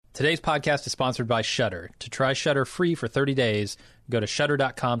Today's podcast is sponsored by Shudder. To try Shudder free for 30 days, go to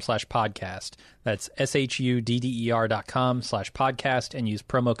shudder.com/podcast. That's shudder.com/podcast and use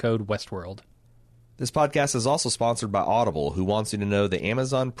promo code Westworld. This podcast is also sponsored by Audible, who wants you to know that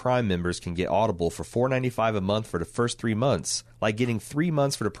Amazon Prime members can get Audible for $4.95 a month for the first 3 months, like getting 3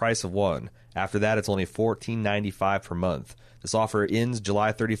 months for the price of one. After that, it's only $14.95 per month. This offer ends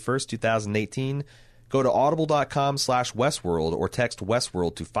July 31st, 2018. Go to audible.com/Westworld or text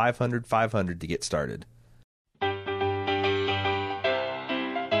Westworld to 500-500 to get started.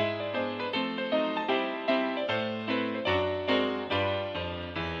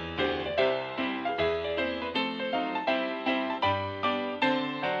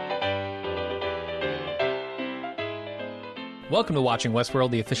 Welcome to Watching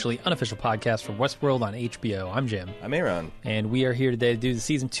Westworld, the officially unofficial podcast for Westworld on HBO. I'm Jim. I'm Aaron. And we are here today to do the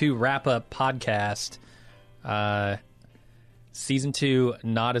Season 2 wrap-up podcast. Season 2,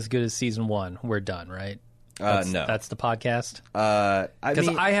 not as good as Season 1. We're done, right? No. That's the podcast? Because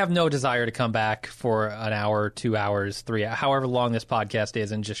I have no desire to come back for an hour, 2 hours, 3 hours, however long this podcast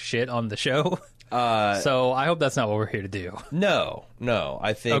is, and just shit on the show. So I hope that's not what we're here to do. No.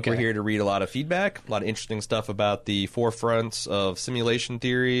 I think we're here to read a lot of feedback, a lot of interesting stuff about the forefronts of simulation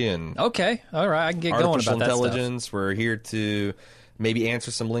theory and okay, all right, I can get going about that intelligence. stuff. We're here to maybe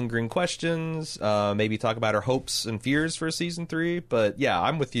answer some lingering questions, maybe talk about our hopes and fears for Season 3. But yeah,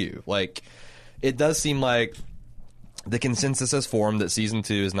 I'm with you. Like, it does seem like the consensus has formed that Season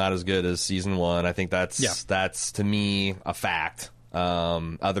 2 is not as good as Season 1. I think that's to me a fact.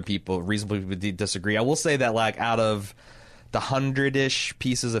 Other people reasonably disagree. I will say that, like, out of the 100-ish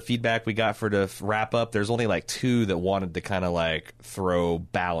pieces of feedback we got for the wrap up, there's only like 2 that wanted to kind of like throw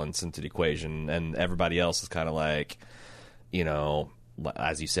balance into the equation, and everybody else is kind of like, you know,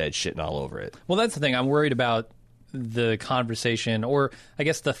 as you said, shitting all over it. Well, that's the thing. I'm worried about the conversation, or I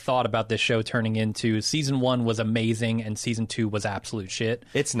guess the thought about this show turning into Season 1 was amazing and Season 2 was absolute shit.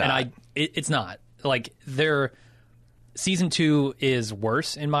 It's not. And it's not. Like, Season 2 is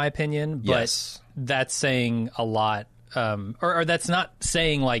worse, in my opinion, but yes. That's saying a lot. Or that's not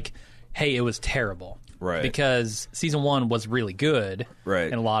saying, like, hey, it was terrible. Right. Because Season 1 was really good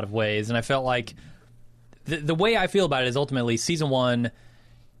in a lot of ways, and I felt like the way I feel about it is ultimately Season 1,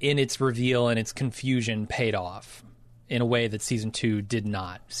 in its reveal and its confusion, paid off in a way that Season 2 did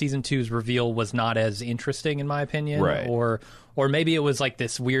not. Season 2's reveal was not as interesting, in my opinion. Right. Or maybe it was like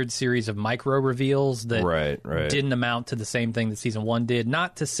this weird series of micro reveals that didn't amount to the same thing that Season 1 did.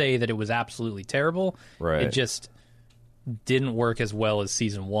 Not to say that it was absolutely terrible. Right. It just didn't work as well as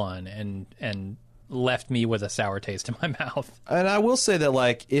Season 1 and left me with a sour taste in my mouth. And I will say that,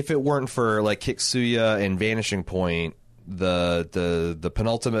 like, if it weren't for like Kitsuya and Vanishing Point, the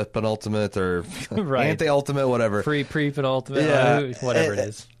penultimate or anti-ultimate, whatever, pre-penultimate, whatever it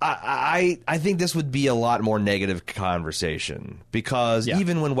is. I think this would be a lot more negative conversation, because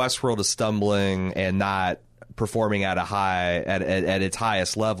even when Westworld is stumbling and not performing at its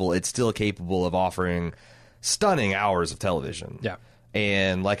highest level, it's still capable of offering stunning hours of television. Yeah.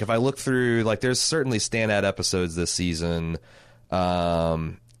 And like, if I look through, like, there's certainly standout episodes this season.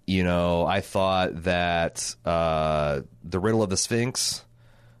 You know, I thought that The Riddle of the Sphinx,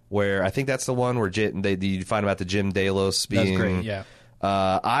 where I think that's the one where you find about the Jim Delos being... That's great, yeah.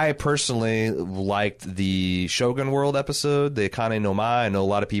 I personally liked the Shogun World episode, the Akane no Mai. I know a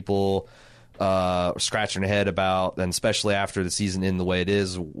lot of people scratching their head about, and especially after the season in the way it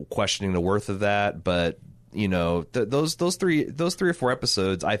is, questioning the worth of that. But, you know, those 3 or 4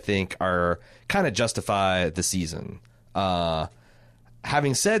 episodes, I think, are kind of justify the season.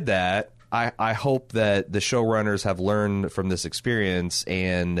 Having said that, I hope that the showrunners have learned from this experience,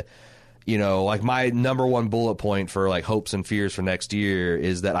 and, you know, like, my number one bullet point for, like, hopes and fears for next year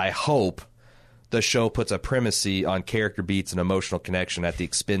is that I hope the show puts a primacy on character beats and emotional connection at the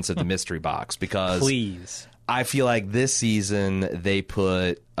expense of the mystery box, because please, I feel like this season they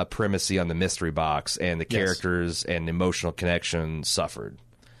put a primacy on the mystery box, and the characters and emotional connection suffered.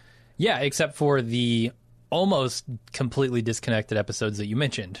 Yeah, except for the almost completely disconnected episodes that you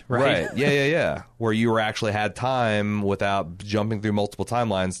mentioned, right? Right. Yeah. Where you actually had time without jumping through multiple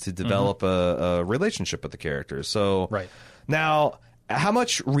timelines to develop a relationship with the characters. So now, how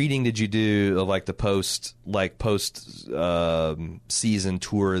much reading did you do of, like, the post season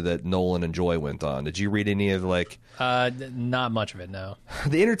tour that Nolan and Joy went on? Did you read any of, like... Not much of it, no.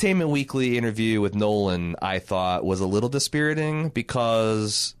 The Entertainment Weekly interview with Nolan, I thought, was a little dispiriting,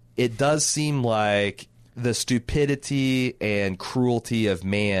 because it does seem like the stupidity and cruelty of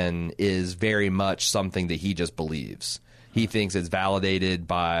man is very much something that he just believes. He thinks it's validated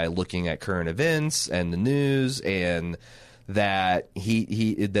by looking at current events and the news, and that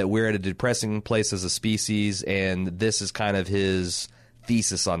that we're at a depressing place as a species, and this is kind of his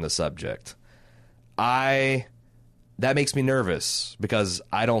thesis on the subject. That makes me nervous because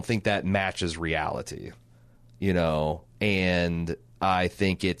I don't think that matches reality, you know, and I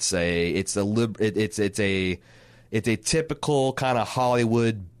think it's a typical kind of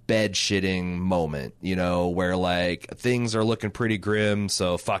Hollywood bed shitting moment, you know, where like things are looking pretty grim,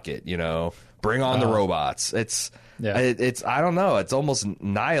 so fuck it, you know, bring on the robots. It's I don't know, it's almost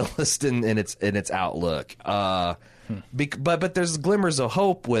nihilist in its outlook. But there's glimmers of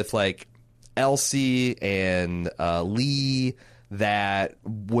hope with like Elsie and Lee, that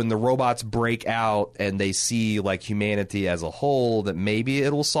when the robots break out and they see like humanity as a whole, that maybe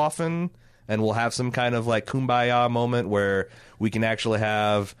it'll soften and we'll have some kind of like kumbaya moment where we can actually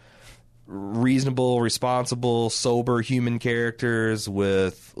have reasonable, responsible, sober human characters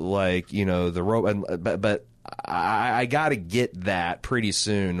with like, you know, the robot. But I got to get that pretty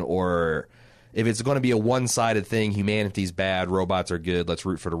soon, or if it's going to be a one-sided thing, humanity's bad, robots are good, let's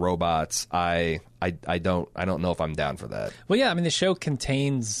root for the robots, I don't know if I'm down for that. Well, yeah, I mean, the show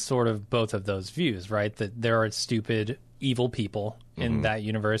contains sort of both of those views, right? That there are stupid, evil people in that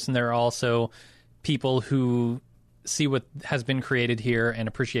universe, and there are also people who see what has been created here and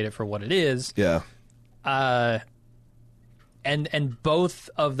appreciate it for what it is. Yeah. And both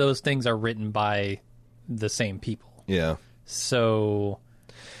of those things are written by the same people. Yeah. So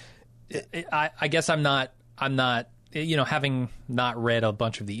I guess I'm not, you know, having not read a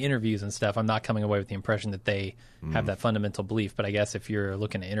bunch of the interviews and stuff, I'm not coming away with the impression that they have that fundamental belief. But I guess if you're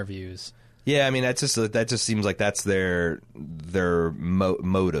looking at interviews, yeah, I mean that just seems like that's their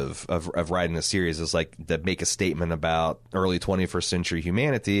motive of writing a series, is like to make a statement about early 21st century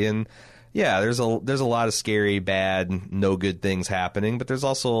humanity. And yeah, there's a lot of scary, bad, no good things happening, but there's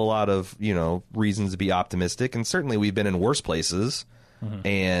also a lot of, you know, reasons to be optimistic. And certainly we've been in worse places.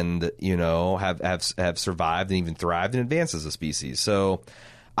 And, you know, have survived and even thrived and advanced as a species. So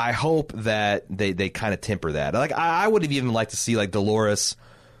I hope that they kind of temper that. Like I would have even liked to see like Dolores,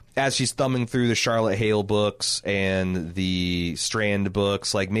 as she's thumbing through the Charlotte Hale books and the Strand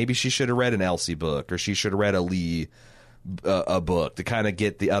books, like maybe she should have read an Elsie book, or she should have read a Lee a book to kind of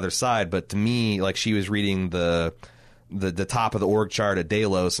get the other side. But to me, like she was reading the top of the org chart at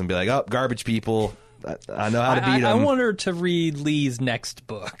Delos and be like, oh, garbage people. I know how to beat them. I want her to read Lee's next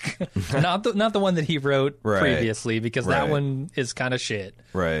book, not the one that he wrote previously, because that one is kind of shit.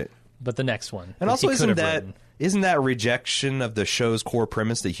 Right. But the next one, and also isn't that rejection of the show's core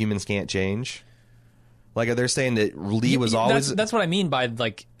premise that humans can't change? Like they're saying that Lee was always. That's what I mean by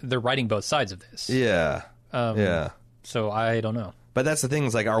like they're writing both sides of this. Yeah. Yeah. So I don't know. But that's the thing.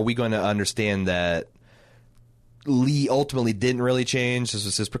 Is like, are we going to understand that Lee ultimately didn't really change? This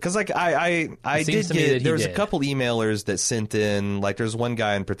was just because, like, I did get, there was a couple emailers that sent in, like, there's one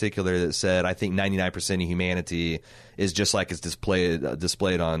guy in particular that said, I think 99% of humanity is just like it's displayed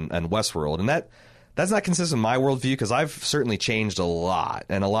on Westworld. And that's not consistent with my worldview, because I've certainly changed a lot,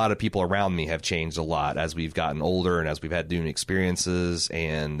 and a lot of people around me have changed a lot as we've gotten older and as we've had new experiences.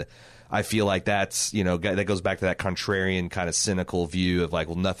 And I feel like that's, you know, that goes back to that contrarian kind of cynical view of like,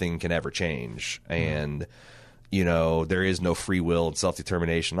 well, nothing can ever change. And you know, there is no free will and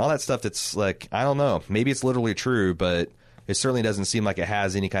self-determination, all that stuff. That's like, I don't know, maybe it's literally true, but it certainly doesn't seem like it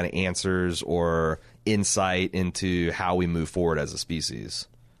has any kind of answers or insight into how we move forward as a species.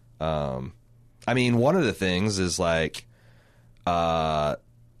 I mean, one of the things is like, one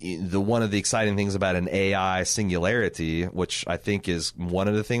of the exciting things about an AI singularity, which I think is one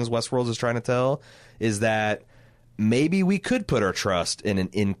of the things Westworld is trying to tell, is that maybe we could put our trust in an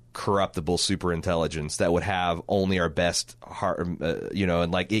incorruptible superintelligence that would have only our best heart, you know,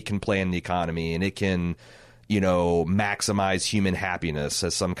 and like it can plan the economy and it can, you know, maximize human happiness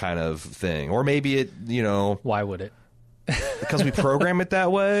as some kind of thing. Or maybe it, you know, why would it? Because we program it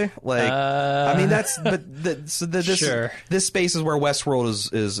that way. Like, I mean, this space is where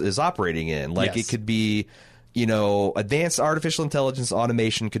Westworld is operating in. Like, yes. It could be, you know, advanced artificial intelligence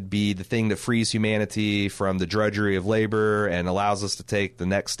automation could be the thing that frees humanity from the drudgery of labor and allows us to take the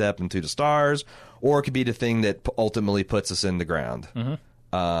next step into the stars, or it could be the thing that ultimately puts us in the ground.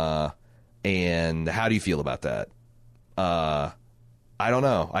 And how do you feel about that? I don't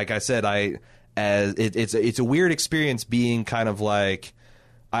know. Like I said, it's a weird experience being kind of like,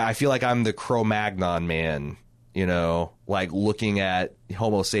 I feel like I'm the Cro-Magnon man, you know, like looking at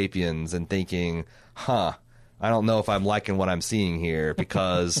Homo sapiens and thinking, I don't know if I'm liking what I'm seeing here,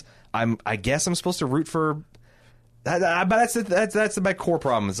 because I guess I'm supposed to root for that, but that's my core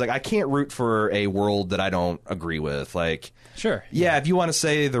problem. It's like I can't root for a world that I don't agree with. Like, sure, yeah, if you want to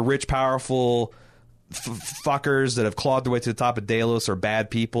say the rich, powerful fuckers that have clawed their way to the top of Delos are bad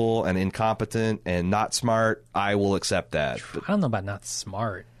people and incompetent and not smart, I will accept that. I don't know about not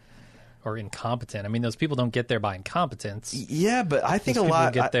smart or incompetent. I mean, those people don't get there by incompetence. Yeah, but I think Those a people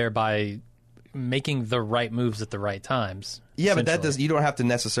lot get there by making the right moves at the right times. Yeah, but that essentially. you don't have to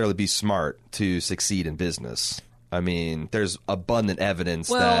necessarily be smart to succeed in business. I mean, there's abundant evidence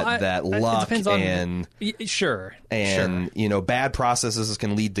that luck and sure, you know, bad processes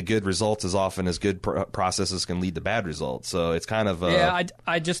can lead to good results as often as good processes can lead to bad results. So it's kind of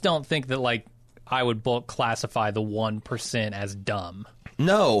I just don't think that like I would bulk classify the 1% as dumb.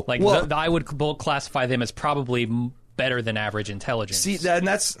 No, Like I would bulk classify them as probably better than average intelligence. See, and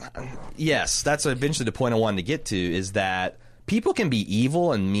that's eventually the point I wanted to get to is that people can be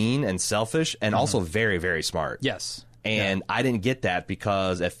evil and mean and selfish and also very, very smart. Yes. And I didn't get that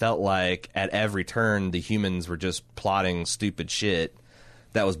because it felt like at every turn the humans were just plotting stupid shit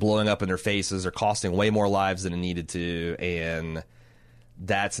that was blowing up in their faces or costing way more lives than it needed to. And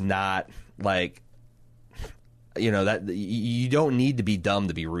that's not like, you know, that you don't need to be dumb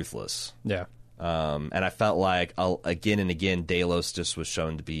to be ruthless. Yeah. And I felt like, again and again, Delos just was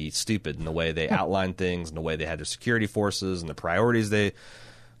shown to be stupid in the way they outlined things and the way they had their security forces and the priorities they...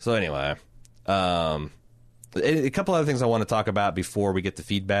 So anyway, a couple other things I want to talk about before we get to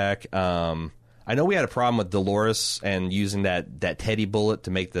feedback. I know we had a problem with Dolores and using that Teddy bullet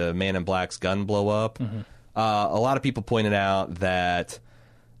to make the Man in Black's gun blow up. A lot of people pointed out that...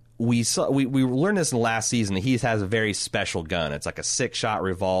 We learned this in the last season. He has a very special gun. It's like a 6-shot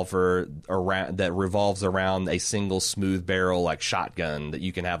revolver that revolves around a single smooth barrel like shotgun that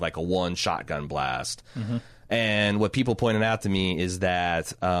you can have like a 1 shotgun blast. And what people pointed out to me is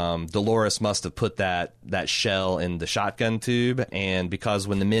that Dolores must have put that shell in the shotgun tube, and because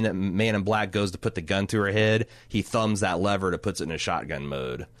when the Man in Black goes to put the gun to her head, he thumbs that lever to puts it in a shotgun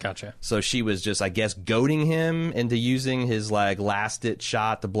mode. Gotcha. So she was just, I guess, goading him into using his like last-ditch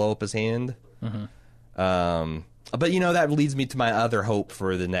shot to blow up his hand. But you know, that leads me to my other hope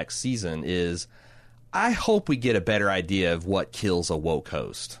for the next season is I hope we get a better idea of what kills a woke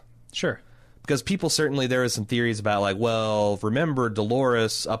host. Sure. Because people certainly, there are some theories about like, well, remember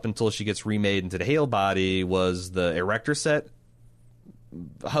Dolores up until she gets remade into the Hale body was the Erector set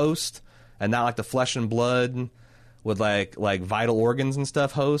host and not like the flesh and blood with like vital organs and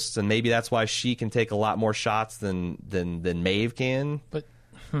stuff hosts, and maybe that's why she can take a lot more shots than Maeve can. But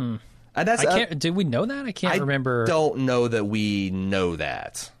did we know that? I can't remember. I don't know that we know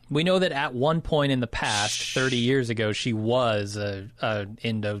that. We know that at one point in the past, 30 years ago, she was a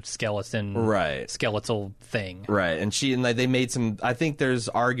endoskeleton skeletal thing. Right. And they made some, I think there's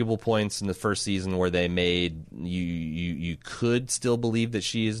arguable points in the first season where they made you could still believe that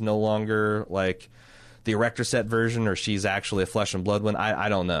she is no longer like the Erector set version or she's actually a flesh and blood one. I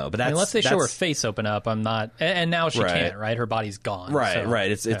don't know. But unless they show her face open up, I'm not, and now she can't, right? Her body's gone. Right, so,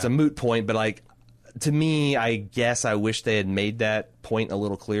 right. It's a moot point, but like, to me, I guess I wish they had made that point a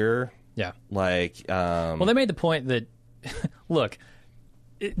little clearer. Yeah. Like, well, they made the point that, look,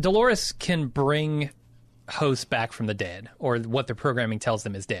 Dolores can bring hosts back from the dead, or what their programming tells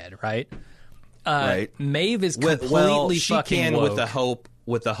them is dead, right? Right. Maeve is completely she fucking can woke.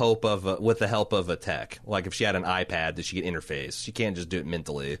 with the help of a tech. Like if she had an iPad that she could interface, she can't just do it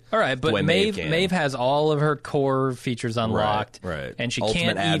mentally. All right, but Maeve has all of her core features unlocked, right. And she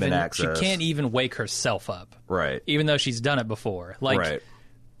Ultimate can't even wake herself up, right? Even though she's done it before. Like, right.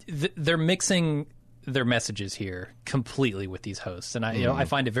 They're mixing their messages here completely with these hosts, and I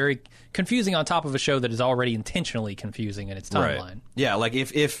find it very confusing on top of a show that is already intentionally confusing in its timeline. Right. Yeah, like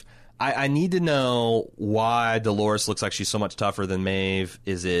if I need to know why Dolores looks like she's so much tougher than Maeve.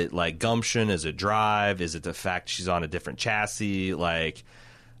 Is it like gumption? Is it drive? Is it the fact she's on a different chassis? Like,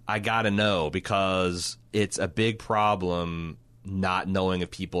 I gotta know because it's a big problem not knowing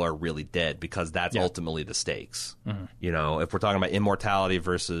if people are really dead because that's ultimately the stakes. You know, if we're talking about immortality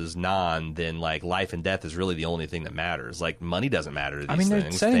versus non, then like life and death is really the only thing that matters. Like money doesn't matter to these things.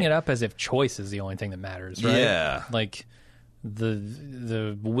 They're setting it up as if choice is the only thing that matters, right? Yeah. Like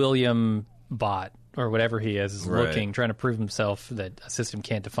the William bot or whatever he is looking, trying to prove himself that a system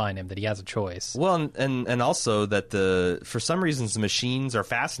can't define him, that he has a choice. Well, and also that for some reasons the machines are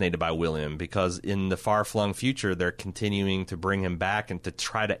fascinated by William because in the far-flung future they're continuing to bring him back and to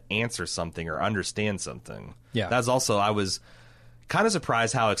try to answer something or understand something. Yeah. That's also, I was kind of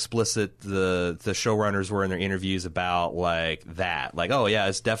surprised how explicit the showrunners were in their interviews about like that. Like, oh yeah,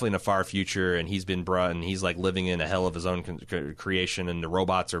 it's definitely in a far future, and he's been brought, and he's like living in a hell of his own creation, and the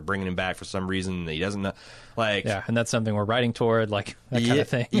robots are bringing him back for some reason that he doesn't know. Like, yeah, and that's something we're writing toward, like that kind of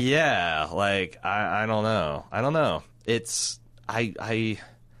thing. Yeah, like I don't know. It's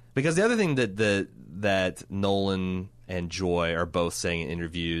Because the other thing that Nolan and Joy are both saying in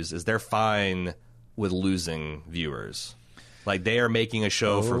interviews is they're fine with losing viewers. Like, they are making a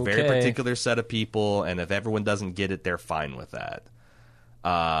show for a very particular set of people, and if everyone doesn't get it, they're fine with that.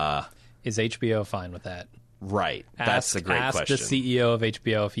 Is HBO fine with that? Right. That's a great question. Ask the CEO of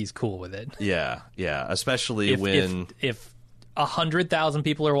HBO if he's cool with it. Yeah. Especially if 100,000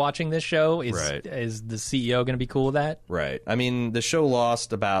 people are watching this show, is the CEO going to be cool with that? Right. I mean, the show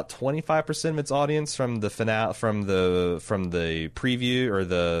lost about 25% of its audience from the finale, from the preview or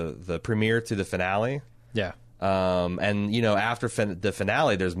the premiere to the finale. Yeah. And after the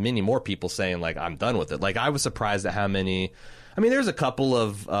finale, there's many more people saying like, I'm done with it. Like, I was surprised at how many. I mean, there's a couple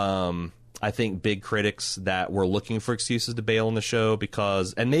of I think big critics that were looking for excuses to bail on the show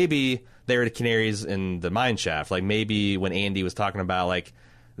because, and maybe they were the canaries in the mine shaft. Like, maybe when Andy was talking about like,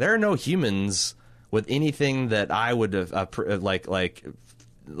 there are no humans with anything that I would have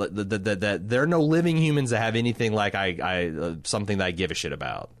that there are no living humans that have anything like I something that I give a shit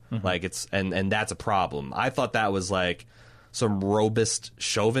about. Mm-hmm. Like, it's and that's a problem. I thought that was like some robust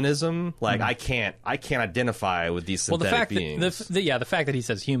chauvinism. Like, I can't identify with these synthetic beings. The fact that he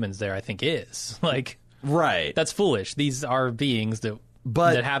says humans there, I think, is like, right. That's foolish. These are beings that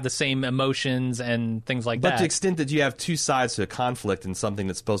have the same emotions and things like that. But to the extent that you have two sides to a conflict and something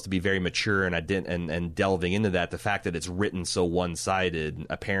that's supposed to be very mature and delving into that, the fact that it's written so one-sided,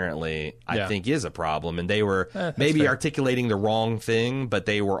 apparently, I think is a problem. And they were maybe articulating the wrong thing, but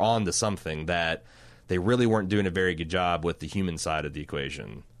they were on to something that they really weren't doing a very good job with the human side of the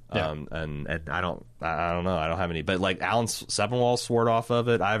equation. Yeah. And I don't know. I don't have any. But like, Alan Sepinwall swore off of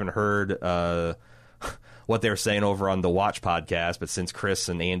it. I haven't heard what they were saying over on the Watch podcast, but since Chris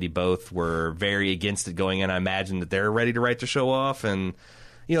and Andy both were very against it going in, I imagine that they're ready to write the show off. And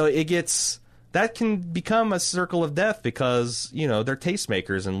that can become a circle of death because they're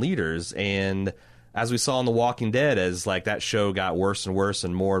tastemakers and leaders. And as we saw in The Walking Dead, as like that show got worse and worse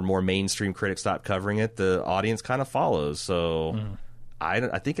and more mainstream critics stopped covering it, the audience kind of follows. So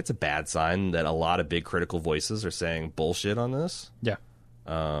I think it's a bad sign that a lot of big critical voices are saying bullshit on this. Yeah.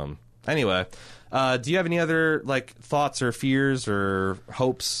 Anyway, do you have any other like thoughts or fears or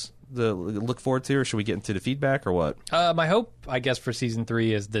hopes to look forward to, or should we get into the feedback or what? My hope, I guess, for season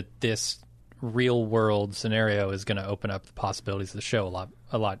 3 is that this real world scenario is going to open up the possibilities of the show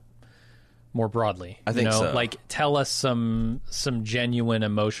a lot more broadly. I think so. Like, tell us some genuine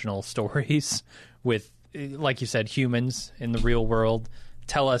emotional stories with, like you said, humans in the real world.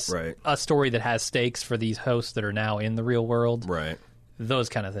 Tell us a story that has stakes for these hosts that are now in the real world. Right. Those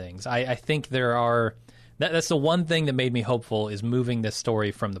kind of things. I think there are. That's the one thing that made me hopeful, is moving this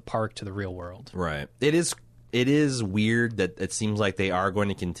story from the park to the real world. Right. It is weird that it seems like they are going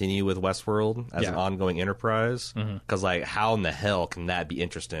to continue with Westworld as an ongoing enterprise. Because, like, how in the hell can that be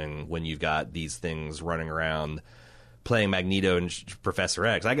interesting when you've got these things running around playing Magneto and Professor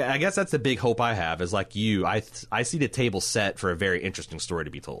X? I guess that's the big hope I have, is like you. I see the table set for a very interesting story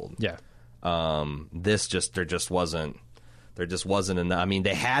to be told. Yeah. There just wasn't enough. I mean,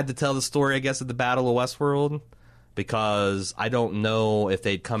 they had to tell the story, I guess, of the Battle of Westworld, because I don't know if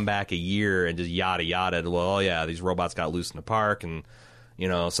they'd come back a year and just yada yada. Well, yeah, these robots got loose in the park, and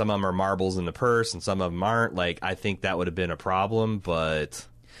some of them are marbles in the purse, and some of them aren't. Like, I think that would have been a problem, but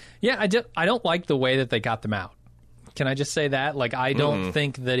yeah, I don't like the way that they got them out. Can I just say that? Like, I don't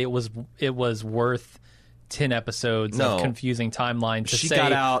think that it was worth 10 episodes of confusing timelines to she say,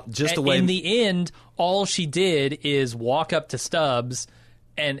 got out just the way. In the end, all she did is walk up to Stubbs,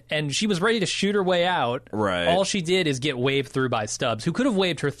 and she was ready to shoot her way out. Right. All she did is get waved through by Stubbs, who could have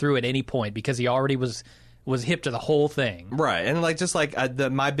waved her through at any point because he already was hip to the whole thing. Right. And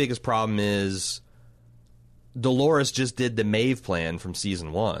my biggest problem is Dolores just did the Maeve plan from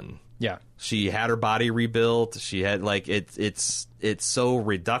season 1. Yeah. She had her body rebuilt. She had it's so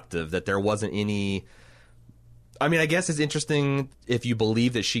reductive that there wasn't any. I mean, I guess it's interesting if you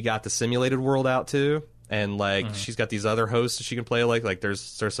believe that she got the simulated world out too, and she's got these other hosts that she can play. Like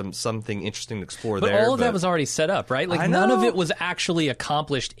there's something interesting to explore but there. All of that was already set up, right? Like, none of it was actually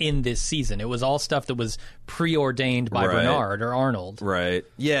accomplished in this season. It was all stuff that was preordained by Bernard or Arnold. Right.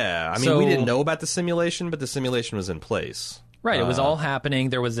 Yeah. I mean, we didn't know about the simulation, but the simulation was in place. Right, it was all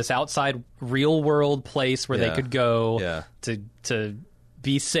happening. There was this outside real world place where they could go to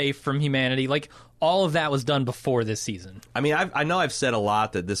be safe from humanity. Like, all of that was done before this season. I mean, I know I've said a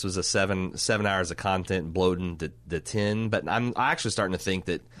lot that this was a 7 hours of content bloating the 10, but I'm actually starting to think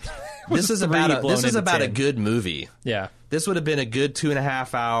that this is about a good movie. Yeah, this would have been a good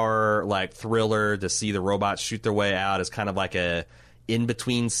 2.5 hour like thriller to see the robots shoot their way out as kind of like a in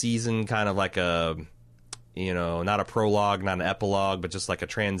between season, kind of like a not a prologue, not an epilogue, but just like a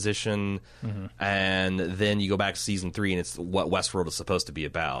transition. And then you go back to season 3, and it's what Westworld is supposed to be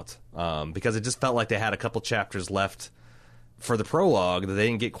about. Because it just felt like they had a couple chapters left for the prologue that they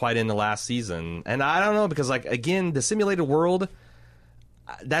didn't get quite into last season. And I don't know, because, like, again, the simulated world,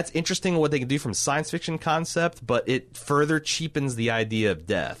 that's interesting what they can do from science fiction concept, but it further cheapens the idea of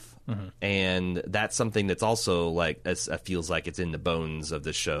death. And that's something that's also, like, it feels like it's in the bones of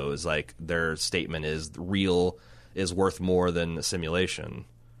the show, is like their statement is real is worth more than a simulation.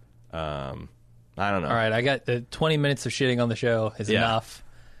 I don't know. All right, I got the 20 minutes of shitting on the show is enough.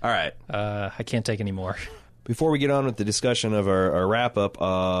 All right. I can't take any more. Before we get on with the discussion of our wrap-up,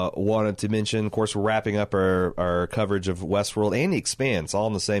 wanted to mention, of course, we're wrapping up our coverage of Westworld and The Expanse all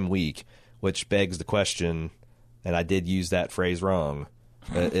in the same week, which begs the question, and I did use that phrase wrong,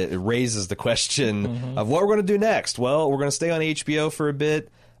 it raises the question of what we're going to do next. Well, we're going to stay on HBO for a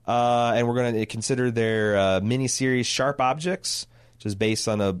bit, and we're going to consider their miniseries Sharp Objects, which is based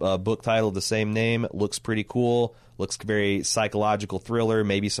on a book title of the same name. It looks pretty cool. Looks very psychological thriller,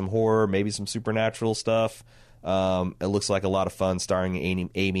 maybe some horror, maybe some supernatural stuff. It looks like a lot of fun, starring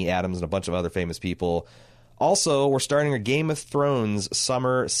Amy Adams and a bunch of other famous people. Also, we're starting a Game of Thrones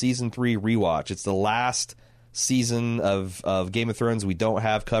summer season 3 rewatch. It's the last season of Game of Thrones we don't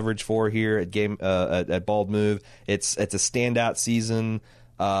have coverage for here at Bald Move. It's a standout season.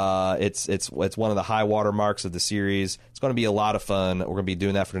 It's one of the high water marks of the series. It's going to be a lot of fun. We're going to be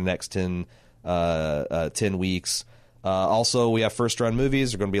doing that for the next 10 weeks. Also, we have first run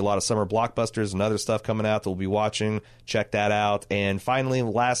movies. There's going to be a lot of summer blockbusters and other stuff coming out that we'll be watching. Check that out. And finally,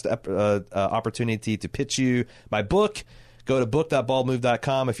 last opportunity to pitch you my book. Go to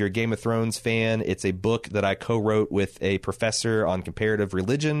book.baldmove.com if you're a Game of Thrones fan. It's a book that I co-wrote with a professor on comparative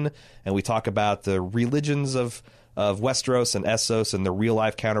religion, and we talk about the religions of Westeros and Essos and the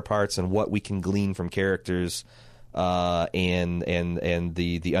real-life counterparts and what we can glean from characters. And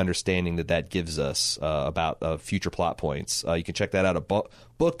the understanding that gives us about future plot points. You can check that out at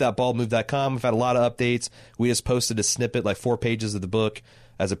book.baldmove.com. We've had a lot of updates. We just posted a snippet, like 4 pages of the book,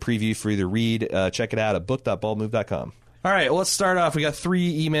 as a preview for you to read. Check it out at book.baldmove.com. All right, well, let's start off. We got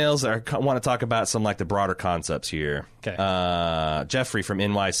 3 emails that I want to talk about some, like, the broader concepts here. Okay. Jeffrey from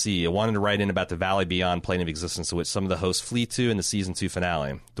NYC wanted to write in about the Valley Beyond plane of existence to which some of the hosts flee to in the season 2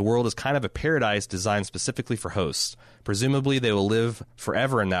 finale. The world is kind of a paradise designed specifically for hosts. Presumably, they will live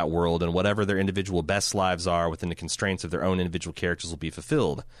forever in that world, and whatever their individual best lives are within the constraints of their own individual characters will be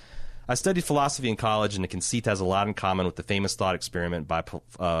fulfilled. I studied philosophy in college, and the conceit has a lot in common with the famous thought experiment by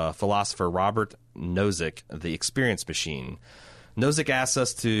philosopher Robert Nozick, the experience machine. Nozick asks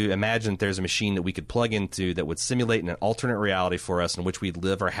us to imagine that there's a machine that we could plug into that would simulate an alternate reality for us in which we'd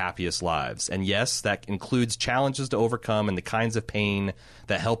live our happiest lives. And yes, that includes challenges to overcome and the kinds of pain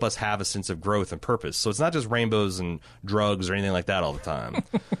that help us have a sense of growth and purpose. So it's not just rainbows and drugs or anything like that all the time.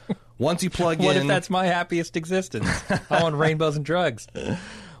 Once you plug in... What if that's my happiest existence? I want rainbows and drugs.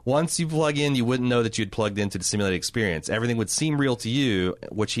 Once you plug in, you wouldn't know that you'd plugged into the simulated experience. Everything would seem real to you,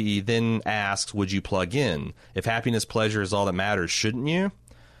 which he then asks, would you plug in? If happiness, pleasure is all that matters, shouldn't you?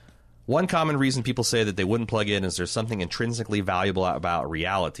 One common reason people say that they wouldn't plug in is there's something intrinsically valuable about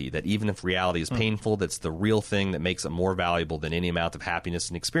reality, that even if reality is painful, that's the real thing that makes it more valuable than any amount of happiness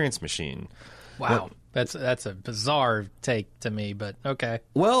in an experience machine. Wow. That's a bizarre take to me, but okay.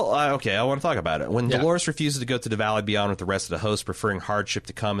 Well, okay, I want to talk about it. When Dolores refuses to go to the Valley Beyond with the rest of the hosts, preferring hardship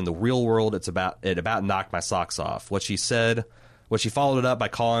to come in the real world, it about knocked my socks off. What she followed it up by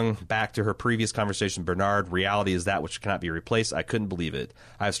calling back to her previous conversation with Bernard, reality is that which cannot be replaced. I couldn't believe it.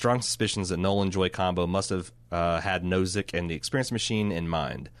 I have strong suspicions that Nolan-Joy combo must have had Nozick and the experience machine in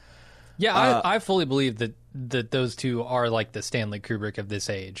mind. Yeah, I fully believe that those two are like the Stanley Kubrick of this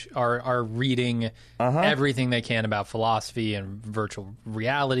age, are reading everything they can about philosophy and virtual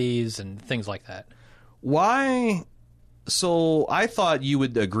realities and things like that. Why? So I thought you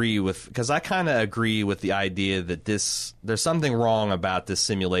would agree with, because I kind of agree with the idea that there's something wrong about this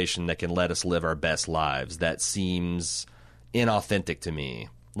simulation that can let us live our best lives that seems inauthentic to me.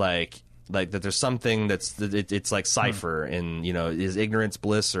 Like that there's something it's like Cypher, and is ignorance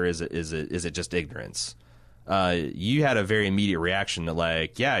bliss, or is it just ignorance? You had a very immediate reaction to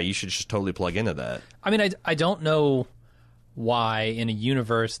like, yeah, you should just totally plug into that. I mean, I don't know why in a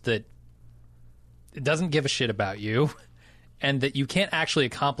universe that it doesn't give a shit about you and that you can't actually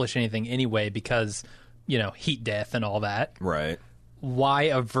accomplish anything anyway because, heat death and all that. Right. Why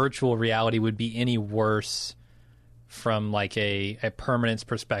a virtual reality would be any worse from like a permanence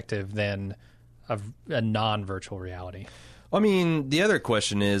perspective than a non-virtual reality. I mean, the other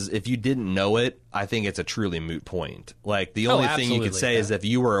question is, if you didn't know it, I think it's a truly moot point. Like, the only thing you could say is if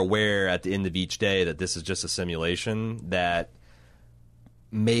you were aware at the end of each day that this is just a simulation, that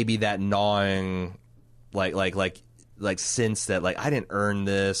maybe that gnawing, like sense that, like, I didn't earn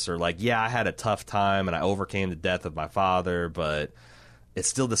this, or like, yeah, I had a tough time and I overcame the death of my father, but it's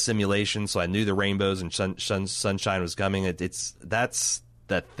still the simulation, so I knew the rainbows and sunshine was coming. That's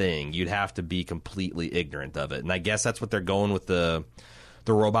that thing. You'd have to be completely ignorant of it, and I guess that's what they're going with the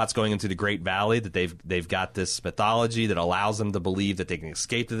robots going into the Great Valley. That they've got this mythology that allows them to believe that they can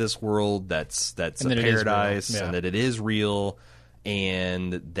escape to this world that's a paradise, and that it is real,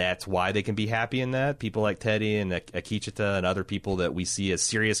 and that's why they can be happy in that. People like Teddy and Akichita and other people that we see as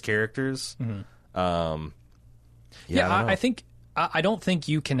serious characters. Mm-hmm. I think I don't think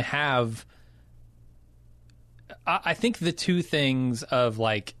you can have. I think the two things of,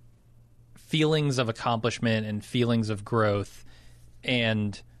 like, feelings of accomplishment and feelings of growth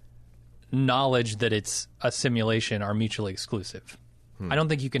and knowledge that it's a simulation are mutually exclusive. I don't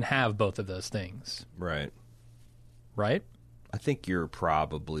think you can have both of those things. Right? I think you're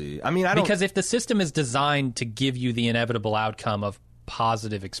probably... I mean, I don't... Because if the system is designed to give you the inevitable outcome of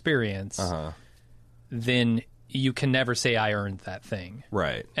positive experience, then you can never say, I earned that thing.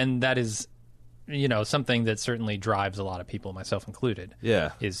 Right. And that is... something that certainly drives a lot of people, myself included.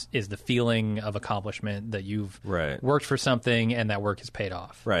 Yeah, is the feeling of accomplishment that you've right. worked for something and that work has paid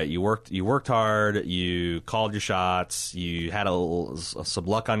off. Right. You worked hard. You called your shots. You had some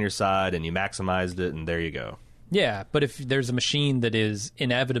luck on your side, and you maximized it. And there you go. Yeah, but if there's a machine that is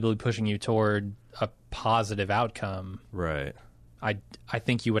inevitably pushing you toward a positive outcome, right? I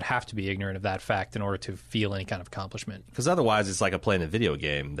think you would have to be ignorant of that fact in order to feel any kind of accomplishment. Because otherwise, it's like playing a video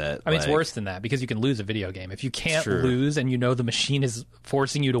game. It's worse than that, because you can lose a video game. If you can't lose and the machine is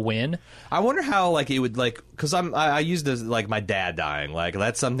forcing you to win. I wonder how, like, it would, like, because I used this, like, my dad dying. Like,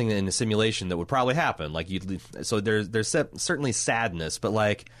 that's something in a simulation that would probably happen. Like, so there's certainly sadness, but,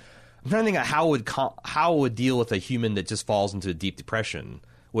 like, I'm trying to think of how it would deal with a human that just falls into a deep depression.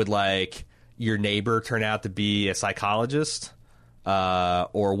 Would, like, your neighbor turn out to be a psychologist?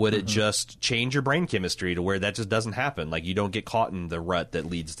 Or would it just change your brain chemistry to where that just doesn't happen? Like, you don't get caught in the rut that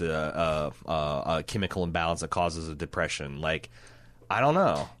leads to a chemical imbalance that causes a depression. Like, I don't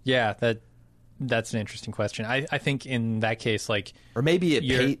know. Yeah, that's an interesting question. I think in that case, like, or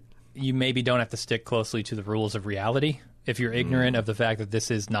maybe you maybe don't have to stick closely to the rules of reality. If you're ignorant of the fact that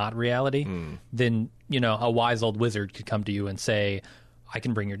this is not reality, then a wise old wizard could come to you and say, I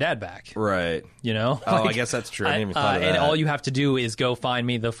can bring your dad back. Right. Oh, I guess that's true. I didn't even thought of that. And all you have to do is go find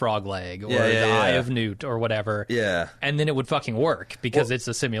me the frog leg or the eye of Newt or whatever. Yeah. And then it would fucking work because it's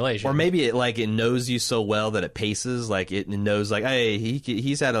a simulation. Or maybe it knows you so well that it paces. Like, it knows, like, hey,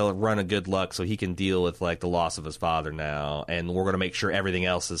 he's had a run of good luck, so he can deal with, like, the loss of his father now. And we're going to make sure everything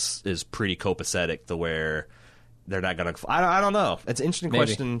else is pretty copacetic to where... they're not going to... I don't know. It's an interesting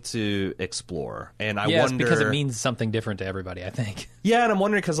question to explore. And I wonder... because it means something different to everybody, I think. Yeah, and I'm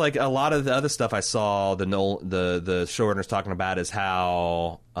wondering because, like, a lot of the other stuff I saw the showrunners talking about is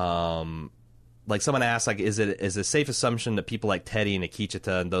how... like, someone asked, like, is it a safe assumption that people like Teddy and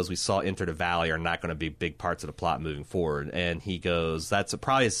Akichita and those we saw enter the valley are not going to be big parts of the plot moving forward? And he goes, that's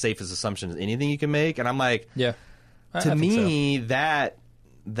probably as safe as assumption as anything you can make. And I'm like... Yeah. To me, so.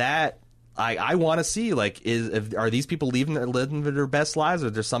 that I want to see, like, are these people living their best lives, or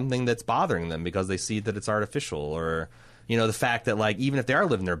is there something that's bothering them because they see that it's artificial, or the fact that, like, even if they are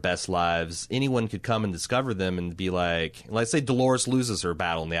living their best lives, anyone could come and discover them and be like, let's say Dolores loses her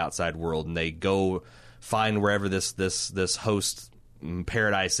battle in the outside world and they go find wherever this host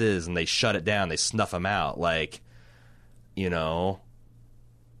paradise is and they shut it down, they snuff them out, like,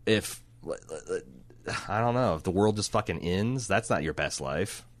 if I don't know, if the world just fucking ends, that's not your best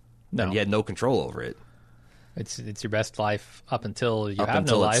life. No. And you had no control over it. It's your best life up until you have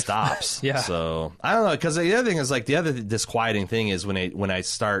no life. It stops. Yeah. So I don't know, because the other thing is, like, the other disquieting thing is when I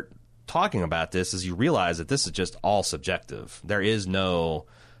start talking about this is you realize that this is just all subjective. There is no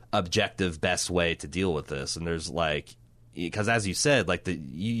objective best way to deal with this, and there's, like, because as you said, like,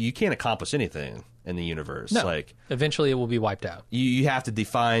 you can't accomplish anything in the universe. No. Like, eventually it will be wiped out. You have to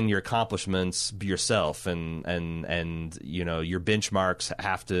define your accomplishments yourself, and your benchmarks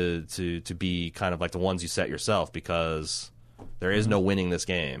have to be kind of like the ones you set yourself, because there is no winning this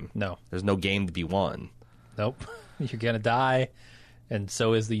game. No. There's no game to be won. Nope. You're going to die, and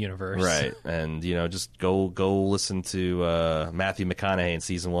so is the universe. Right. And, just go listen to Matthew McConaughey in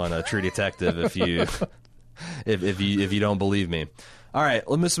season 1 of True Detective if you if you don't believe me. All right,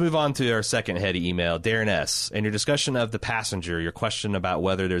 let's move on to our second heady email. Darren S. In your discussion of the passenger, your question about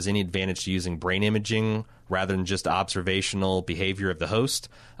whether there's any advantage to using brain imaging rather than just observational behavior of the host.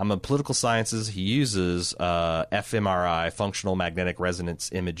 I'm in political sciences. He uses fMRI, functional magnetic resonance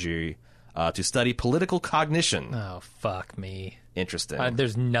imagery, to study political cognition. Oh, fuck me. Interesting.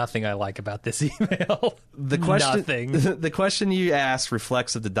 There's nothing I like about this email. The question, Nothing. The question you asked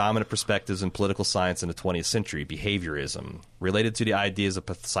reflects of the dominant perspectives in political science in the 20th century, behaviorism. Related to the ideas of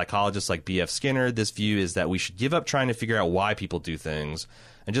psychologists like B.F. Skinner, this view is that we should give up trying to figure out why people do things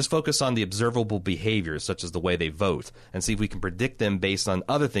and just focus on the observable behaviors, such as the way they vote, and see if we can predict them based on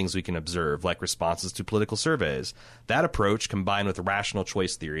other things we can observe, like responses to political surveys. That approach, combined with rational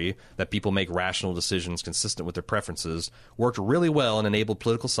choice theory, that people make rational decisions consistent with their preferences, worked really well and enabled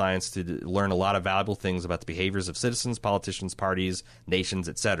political science to learn a lot of valuable things about the behaviors of citizens, politicians, parties, nations,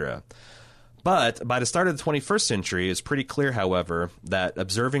 etc. But by the start of the 21st century, it's pretty clear, however, that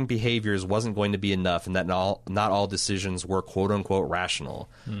observing behaviors wasn't going to be enough and that not all decisions were quote-unquote rational.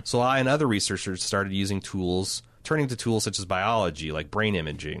 So I and other researchers started turning to tools such as biology, like brain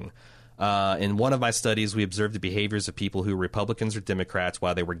imaging. In one of my studies, we observed the behaviors of people who were Republicans or Democrats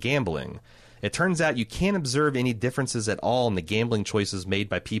while they were gambling. It turns out you can't observe any differences at all in the gambling choices made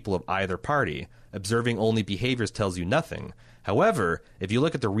by people of either party. Observing only behaviors tells you nothing. However, if you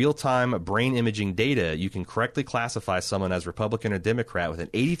look at the real-time brain imaging data, you can correctly classify someone as Republican or Democrat with an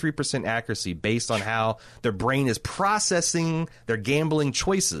 83% accuracy based on how their brain is processing their gambling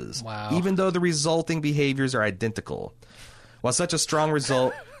choices, even though the resulting behaviors are identical. While such a strong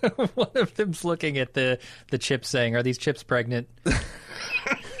result... One of them's looking at the chips saying, are these chips pregnant?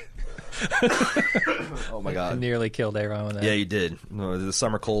 Oh, my God. I nearly killed everyone with that. Yeah, you did. The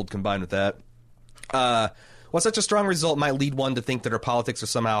summer cold combined with that. While such a strong result might lead one to think that our politics are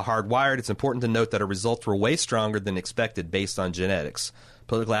somehow hardwired, it's important to note that our results were way stronger than expected based on genetics.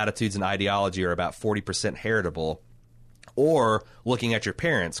 Political attitudes and ideology are about 40% heritable. Or, looking at your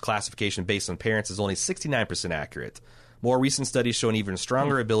parents, classification based on parents is only 69% accurate. More recent studies show an even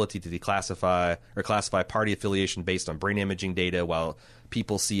stronger ability to declassify or classify party affiliation based on brain imaging data while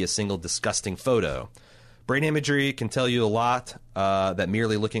people see a single disgusting photo. Brain imagery can tell you a lot that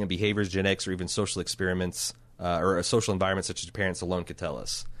merely looking at behaviors, genetics, or even social experiments or a social environment such as your parents alone could tell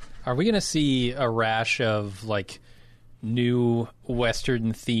us. Are we going to see a rash of like new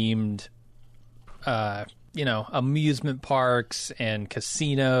Western-themed, amusement parks and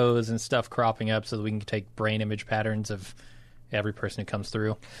casinos and stuff cropping up so that we can take brain image patterns of every person who comes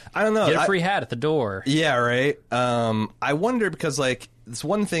through? I don't know. Get a free hat at the door. Yeah, right. I wonder because, like, it's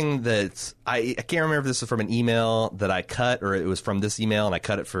one thing that I can't remember if this is from an email that I cut or it was from this email and I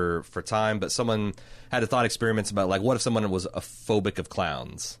cut it for time, but someone had a thought experiments about, like, what if someone was a phobic of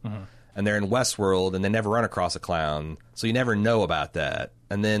clowns? Mm-hmm. And they're in Westworld and they never run across a clown, so you never know about that.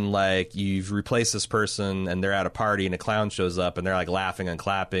 And then, like, you've replaced this person and they're at a party and a clown shows up and they're, like, laughing and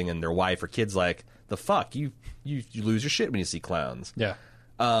clapping and their wife or kid's like, the fuck? You lose your shit when you see clowns. Yeah.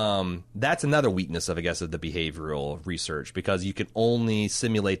 That's another weakness of, I guess, of the behavioral research, because you can only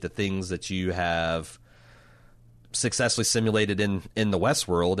simulate the things that you have successfully simulated in the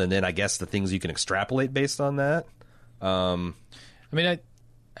Westworld, and then I guess the things you can extrapolate based on that. I mean,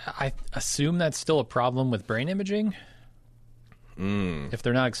 I assume that's still a problem with brain imaging. If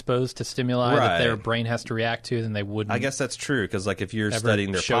they're not exposed to stimuli that their brain has to react to, then they wouldn't. I guess that's true, because, like, if you're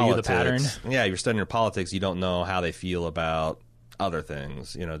studying their show politics, you the pattern. Yeah, you're studying their politics, you don't know how they feel about other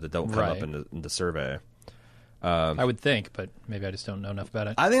things, that don't come up in the survey. I would think, but maybe I just don't know enough about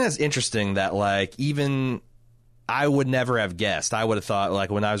it. I think that's interesting that, like, even I would never have guessed. I would have thought,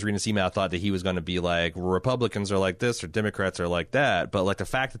 like, when I was reading this email, I thought that he was going to be like, Republicans are like this or Democrats are like that. But, like, the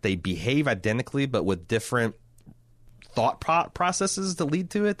fact that they behave identically but with different thought processes to lead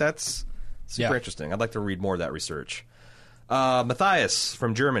to it, that's super interesting. I'd like to read more of that research. Matthias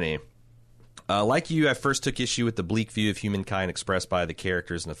from Germany. Like you, I first took issue with the bleak view of humankind expressed by the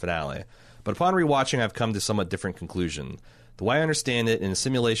characters in the finale. But upon rewatching, I've come to a somewhat different conclusion. The way I understand it, in a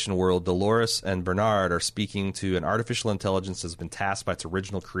simulation world, Dolores and Bernard are speaking to an artificial intelligence that has been tasked by its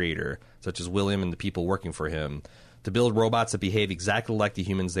original creator, such as William and the people working for him, to build robots that behave exactly like the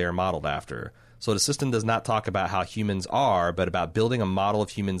humans they are modeled after. So the system does not talk about how humans are, but about building a model of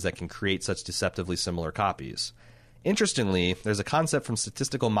humans that can create such deceptively similar copies. Interestingly, there's a concept from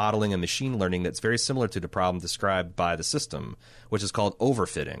statistical modeling and machine learning that's very similar to the problem described by the system, which is called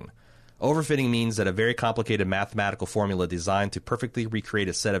overfitting. Overfitting means that a very complicated mathematical formula designed to perfectly recreate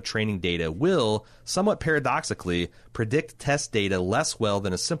a set of training data will, somewhat paradoxically, predict test data less well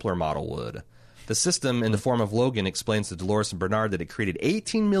than a simpler model would. The system, in the form of Logan, explains to Dolores and Bernard that it created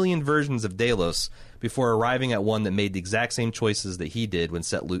 18 million versions of Delos before arriving at one that made the exact same choices that he did when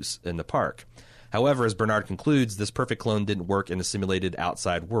set loose in the park. However, as Bernard concludes, this perfect clone didn't work in a simulated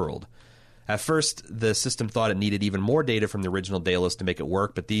outside world. At first, the system thought it needed even more data from the original Delos to make it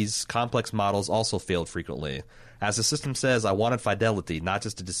work, but these complex models also failed frequently. As the system says, I wanted fidelity, not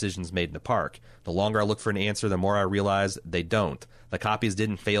just the decisions made in the park. The longer I look for an answer, the more I realize they don't. The copies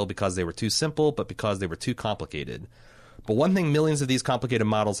didn't fail because they were too simple, but because they were too complicated. But one thing millions of these complicated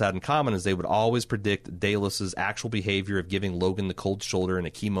models had in common is they would always predict Delos' actual behavior of giving Logan the cold shoulder in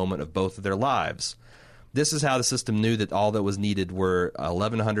a key moment of both of their lives. This is how the system knew that all that was needed were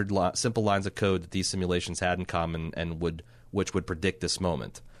 1,100 simple lines of code that these simulations had in common and which would predict this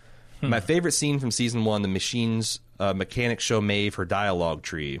moment. My favorite scene from season 1, the mechanics show Maeve her dialogue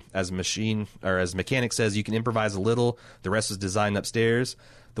tree. As mechanic says, you can improvise a little, the rest is designed upstairs.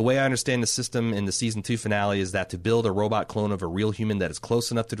 The way I understand the system in the season 2 finale is that to build a robot clone of a real human that is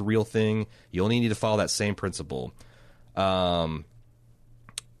close enough to the real thing, you only need to follow that same principle.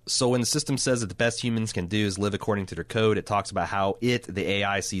 So when the system says that the best humans can do is live according to their code, it talks about how the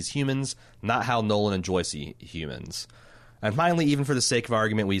AI, sees humans, not how Nolan and Joy see humans. And finally, even for the sake of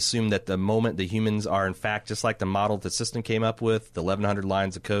argument, we assume that the moment the humans are in fact just like the model the system came up with, the 1,100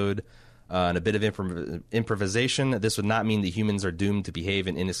 lines of code, and a bit of improvisation, this would not mean that humans are doomed to behave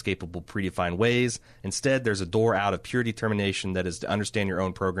in inescapable, predefined ways. Instead, there's a door out of pure determination that is to understand your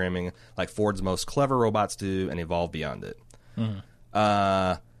own programming like Ford's most clever robots do and evolve beyond it.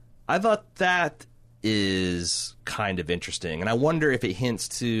 I thought that is kind of interesting, and I wonder if it hints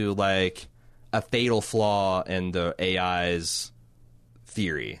to like a fatal flaw in the AI's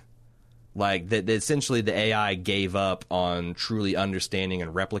theory, like that essentially the AI gave up on truly understanding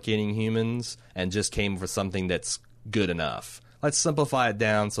and replicating humans and just came for something that's good enough. Let's simplify it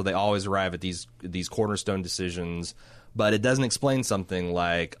down so they always arrive at these cornerstone decisions, but it doesn't explain something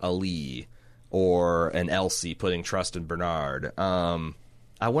like a Lee or an Elsie putting trust in Bernard.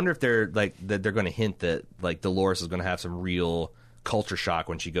 I wonder if they're going to hint that like Dolores is going to have some real culture shock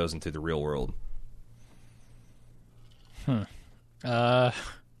when she goes into the real world. I'm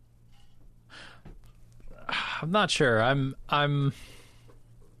not sure. I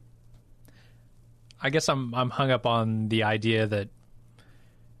guess I'm hung up on the idea that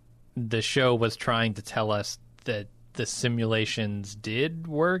the show was trying to tell us that the simulations did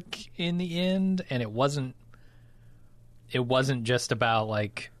work in the end, and it wasn't just about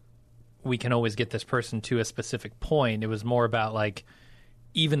like we can always get this person to a specific point. It was more about like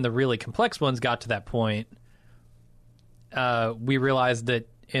even the really complex ones got to that point. We realized that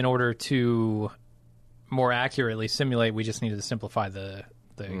in order to more accurately simulate, we just needed to simplify the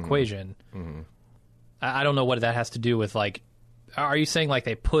equation. I don't know what that has to do with like. Are you saying like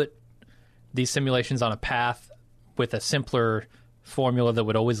they put these simulations on a path with a simpler formula that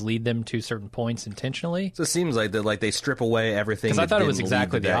would always lead them to certain points intentionally? So it seems like that, like they strip away everything. Because I thought it was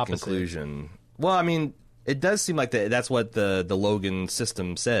exactly the opposite. Conclusion. Well, I mean, it does seem like that's what the Logan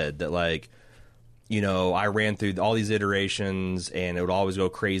system said, that like, you know, I ran through all these iterations and it would always go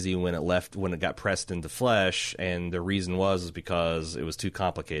crazy when it got pressed into flesh, and the reason was because it was too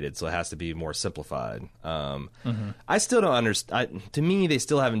complicated, so it has to be more simplified. I still don't understand. To me, they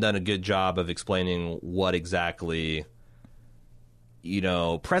still haven't done a good job of explaining what exactly, you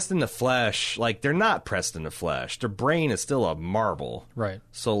know, pressed into flesh. Like, they're not pressed into flesh. Their brain is still a marble. Right.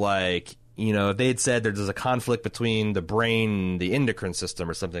 So, like, you know, if they had said there's a conflict between the brain and the endocrine system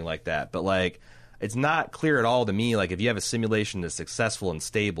or something like that, but like, it's not clear at all to me, like, if you have a simulation that's successful and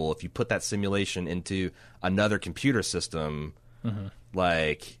stable, if you put that simulation into another computer system,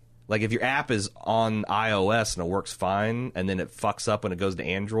 like if your app is on iOS and it works fine, and then it fucks up when it goes to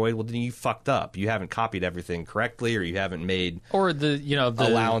Android, well, then you fucked up. You haven't copied everything correctly, or you haven't made the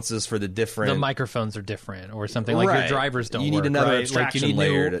allowances for the different. The microphones are different, or something like your drivers don't work. You need another right? abstraction like you need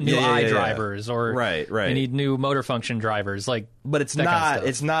layer. New iDrivers, or right. You need new motor function drivers. Like, but it's not. Kind of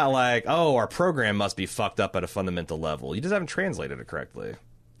it's not like, oh, our program must be fucked up at a fundamental level. You just haven't translated it correctly.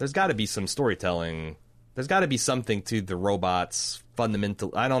 There's got to be some storytelling. There's got to be something to the robot's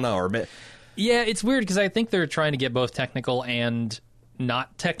fundamental. I don't know, or. Yeah, it's weird because I think they're trying to get both technical and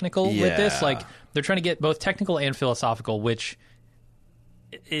not technical with this. Like, they're trying to get both technical and philosophical, which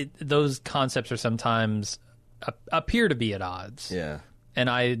those concepts are sometimes appear to be at odds. Yeah. And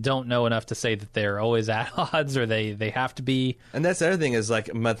I don't know enough to say that they're always at odds or they have to be. And that's the other thing is,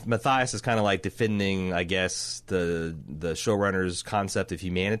 like, Matthias is kind of like defending, I guess, the showrunner's concept of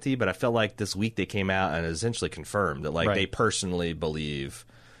humanity. But I felt like this week they came out and essentially confirmed that, like, they personally believe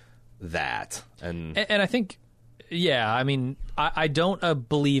that. And I think, yeah, I mean, I don't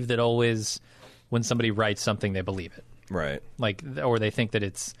believe that always when somebody writes something, they believe it. Right. Like, or they think that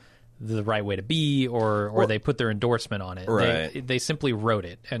it's the right way to be, or they put their endorsement on it. Right. They simply wrote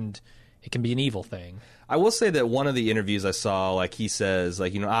it, and it can be an evil thing. I will say that one of the interviews I saw, like, he says,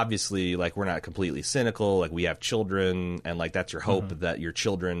 like, obviously, like, we're not completely cynical. Like, we have children, and, like, that's your hope that your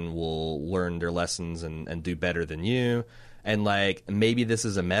children will learn their lessons and do better than you. And, like, maybe this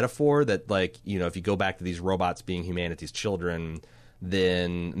is a metaphor that, like, if you go back to these robots being humanity's children,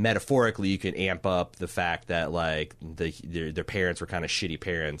 then metaphorically you can amp up the fact that, like, their parents were kind of shitty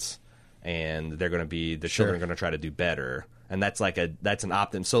parents, and they're going to be, the children are going to try to do better. And that's an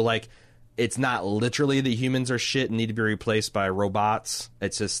opt-in. So, like, it's not literally that humans are shit and need to be replaced by robots.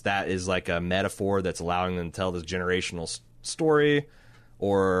 It's just that is, like, a metaphor that's allowing them to tell this generational story,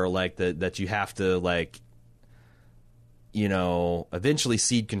 or, like, that you have to, like, eventually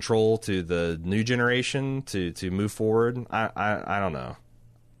cede control to the new generation to move forward. I don't know.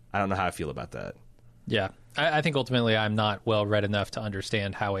 I don't know how I feel about that. Yeah. I think ultimately I'm not well read enough to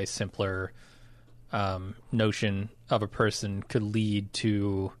understand how a simpler notion of a person could lead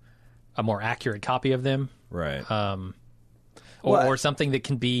to a more accurate copy of them. Right. Or something that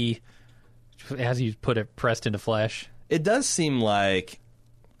can be, as you put it, pressed into flesh. It does seem like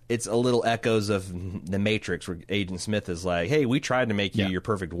it's a little echoes of The Matrix, where Agent Smith is like, hey, we tried to make you your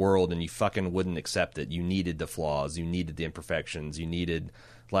perfect world, and you fucking wouldn't accept it. You needed the flaws. You needed the imperfections. You needed,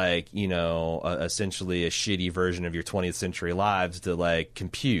 like, essentially a shitty version of your 20th century lives to, like,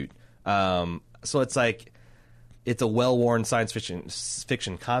 compute. So it's like, it's a well-worn science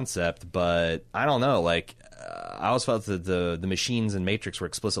fiction concept, but I don't know. Like, I always felt that the machines in Matrix were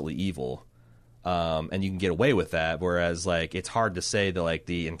explicitly evil. And you can get away with that, whereas, like, it's hard to say that, like,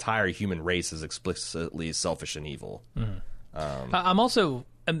 the entire human race is explicitly selfish and evil. I'm also,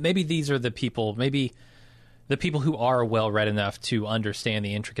 maybe these are the people, maybe the people who are well-read enough to understand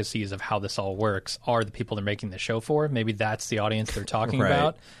the intricacies of how this all works are the people they're making the show for. Maybe that's the audience they're talking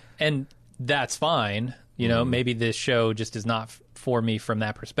about, and that's fine. Maybe this show just is not for me from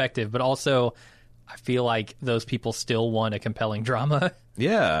that perspective, but also I feel like those people still want a compelling drama.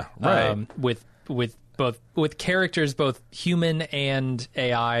 Yeah, right. With characters, both human and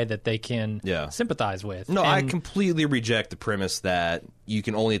AI, that they can sympathize with. No, I completely reject the premise that you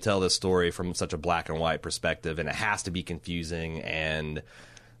can only tell this story from such a black and white perspective, and it has to be confusing, and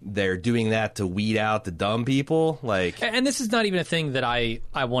they're doing that to weed out the dumb people. Like, and this is not even a thing that I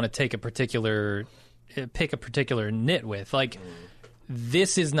want to pick a particular nit with. Like,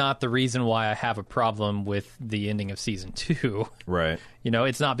 this is not the reason why I have a problem with the ending of season 2. Right.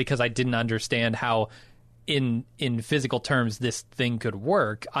 It's not because I didn't understand how, in physical terms, this thing could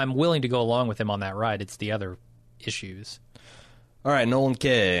work. I'm willing to go along with him on that ride. It's the other issues. All right, Nolan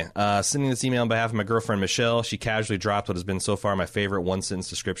K. Sending this email on behalf of my girlfriend, Michelle. She casually dropped what has been so far my favorite one-sentence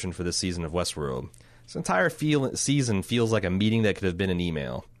description for this season of Westworld. This entire season feels like a meeting that could have been an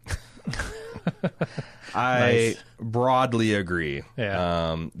email. I broadly agree.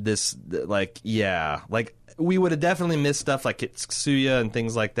 Yeah. We would have definitely missed stuff like Kitsuya and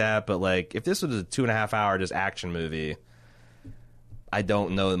things like that, but, like, if this was a 2.5 hour just action movie, I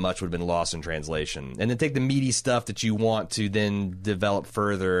don't know that much would have been lost in translation. And then take the meaty stuff that you want to then develop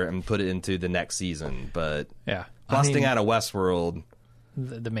further and put it into the next season. But busting out of Westworld,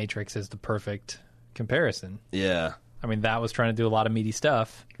 the Matrix is the perfect comparison. Yeah. I mean, that was trying to do a lot of meaty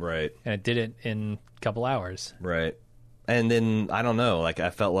stuff. Right. And it did it in a couple hours. Right. And then, I don't know, like,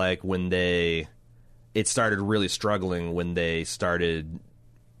 I felt like it started really struggling when they started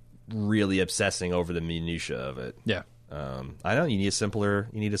really obsessing over the minutia of it. Yeah. I know you need a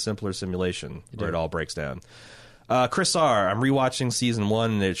simpler simulation where it all breaks down. Chris R., I'm rewatching season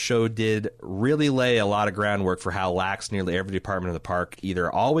 1, and the show did really lay a lot of groundwork for how lax nearly every department of the park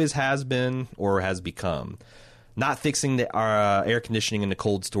either always has been or has become. Not fixing the air conditioning in the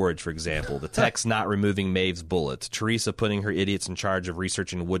cold storage, for example. The techs not removing Maeve's bullet. Teresa putting her idiots in charge of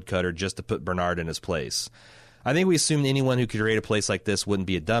researching the woodcutter just to put Bernard in his place. I think we assumed anyone who could create a place like this wouldn't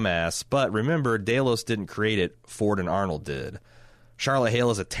be a dumbass, but remember, Delos didn't create it, Ford and Arnold did. Charlotte Hale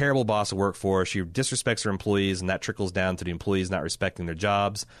is a terrible boss to work for. She disrespects her employees, and that trickles down to the employees not respecting their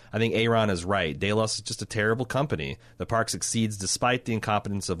jobs. I think Aaron is right. Delos is just a terrible company. The park succeeds despite the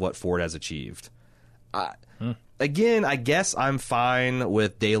incompetence of what Ford has achieved. Again, I guess I'm fine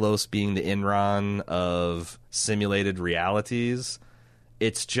with Delos being the Enron of simulated realities.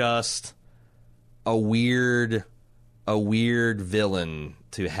 It's just a weird villain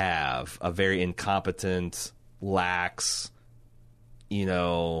to have, a very incompetent, lax,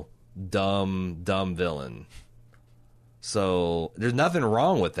 dumb villain. So there's nothing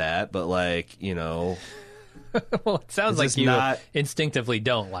wrong with that, but, like, Well, it sounds like you instinctively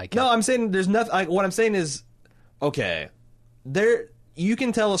don't like it. No, I'm saying there's nothing. What I'm saying is, okay, you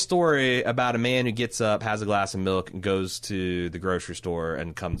can tell a story about a man who gets up, has a glass of milk, and goes to the grocery store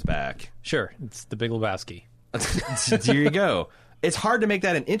and comes back. Sure, it's The Big Lebowski. There you go. It's hard to make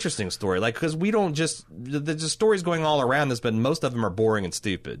that an interesting story, like, because we don't just the stories going all around us, but most of them are boring and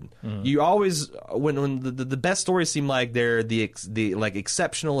stupid. You always when the best stories seem like they're the like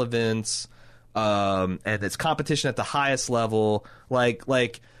exceptional events, and it's competition at the highest level, like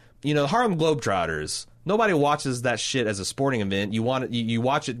the Harlem Globetrotters. Nobody watches that shit as a sporting event. You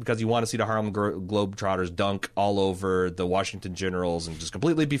watch it because you want to see the Harlem Globetrotters dunk all over the Washington Generals and just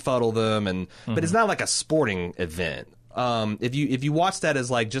completely befuddle them, but it's not like a sporting event. If you watch that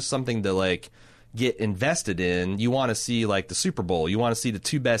as like just something to like get invested in, you want to see like the Super Bowl. You want to see the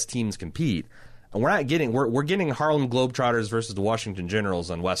two best teams compete, and we're getting Harlem Globetrotters versus the Washington Generals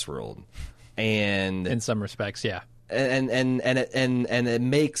on Westworld, and in some respects, yeah. And it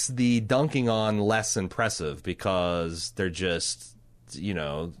makes the dunking on less impressive because they're just,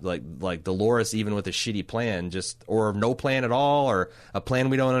 like Dolores, even with a shitty plan, or no plan at all, or a plan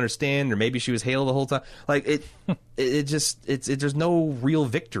we don't understand, or maybe she was Hale the whole time. Like there's no real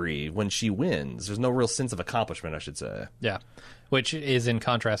victory when she wins. There's no real sense of accomplishment, I should say. Yeah, which is in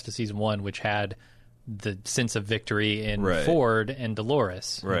contrast to season 1, which had the sense of victory in Ford and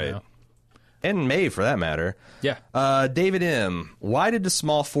Dolores. Right. And Maeve, for that matter. Yeah. David M. Why did the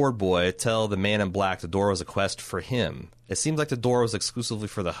small Ford boy tell the man in black the door was a quest for him? It seems like the door was exclusively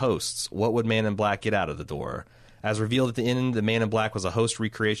for the hosts. What would Man in Black get out of the door? As revealed at the end, the Man in Black was a host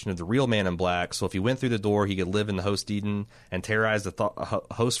recreation of the real Man in Black, so if he went through the door, he could live in the host Eden and terrorize the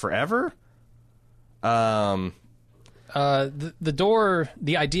host forever? The door,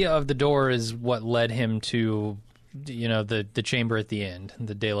 the idea of the door is what led him to, the chamber at the end,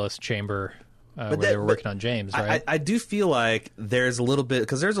 the Delos chamber. Where they were working on James, right? I do feel like there's a little bit,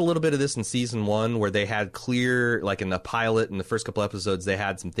 because there's a little bit of this in season 1 where they had clear, like in the pilot, in the first couple episodes, they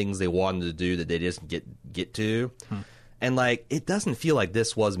had some things they wanted to do that they just get to. And like, it doesn't feel like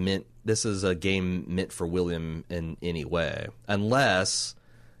this is a game meant for William in any way, unless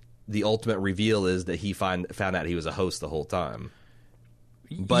the ultimate reveal is that he found out he was a host the whole time.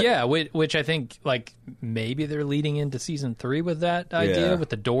 But, yeah, which I think, like, maybe they're leading into season 3 with that idea, with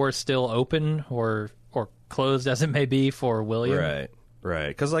the door still open or closed as it may be for William. Right.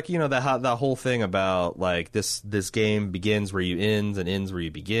 Because, like, that whole thing about, like, this game begins where you end and ends where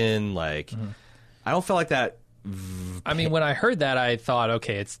you begin. Like, I don't feel like that. I mean, when I heard that, I thought,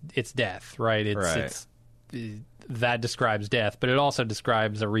 okay, it's death, right? It's that describes death, but it also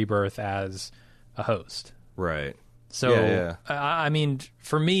describes a rebirth as a host. Right. So, I mean,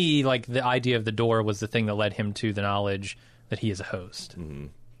 for me, like, the idea of the door was the thing that led him to the knowledge that he is a host. And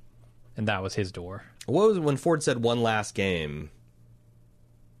that was his door. What was when Ford said one last game?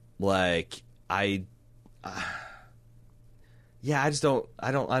 Like, I just don't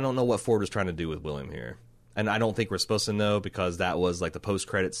know what Ford was trying to do with William here. And I don't think we're supposed to know, because that was like the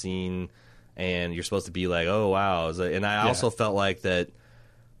post-credit scene, and you're supposed to be like, oh, wow. And I also felt like that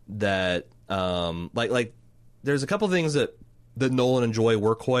like there's a couple things that Nolan and Joy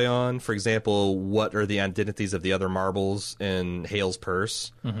work coy on. For example, what are the identities of the other marbles in Hale's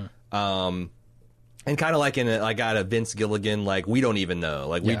purse? And kind of like I got a Vince Gilligan, like, we don't even know.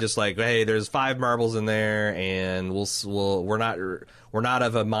 Like, we just like, hey, there's 5 marbles in there, and we're not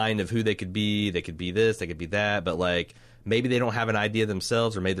of a mind of who they could be. They could be this, they could be that, but like, maybe they don't have an idea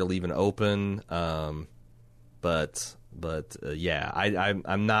themselves, or maybe they're leaving it open. But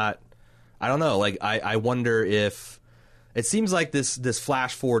I'm not. I don't know. Like, I wonder if it seems like this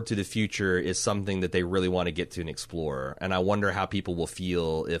flash forward to the future is something that they really want to get to and explore. And I wonder how people will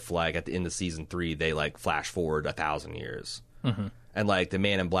feel if, like, at the end of season 3, they like flash forward 1,000 years, and like the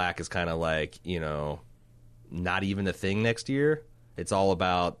Man in Black is kind of like, not even a thing next year. It's all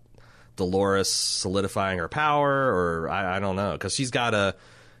about Dolores solidifying her power, or I don't know, because she's got to.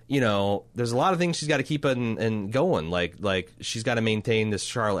 There's a lot of things she's got to keep and going. Like she's got to maintain this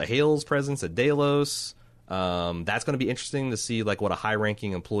Charlotte Hale's presence at Delos. That's going to be interesting to see, like, what a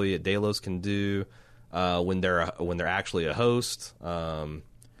high-ranking employee at Delos can do when they're actually a host.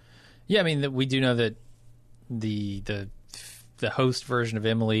 Yeah, I mean, we do know that the host version of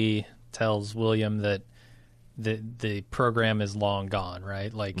Emily tells William that the program is long gone,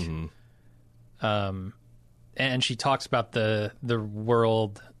 right? Like, and she talks about the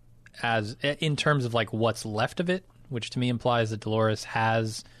world as in terms of like what's left of it, which to me implies that Dolores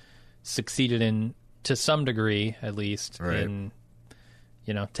has succeeded in, to some degree at least, in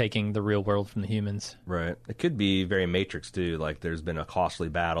taking the real world from the humans. Right. It could be very Matrix too. Like, there's been a costly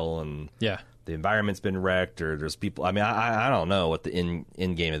battle, and the environment's been wrecked, or there's people. I mean, I don't know what the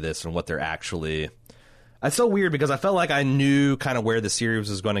end game of this and what they're actually. It's so weird because I felt like I knew kind of where the series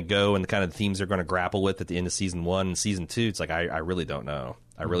was going to go and the kind of themes they're going to grapple with at the end of season 1 and season 2. It's like I really don't know.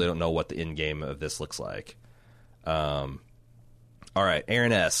 I really don't know what the end game of this looks like. All right,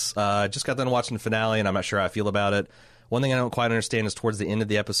 Aaron S. Just got done watching the finale, and I'm not sure how I feel about it. One thing I don't quite understand is towards the end of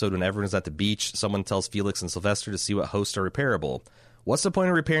the episode when everyone's at the beach, someone tells Felix and Sylvester to see what hosts are repairable. What's the point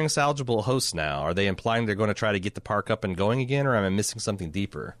of repairing salvageable hosts now? Are they implying they're going to try to get the park up and going again, or am I missing something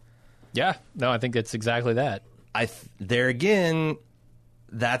deeper? Yeah, no, I think it's exactly that. There again,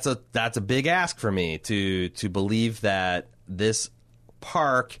 that's a big ask for me to believe that this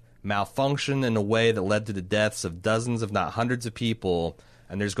park malfunctioned in a way that led to the deaths of dozens, if not hundreds, of people,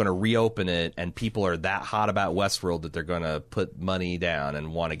 and there's going to reopen it, and people are that hot about Westworld that they're going to put money down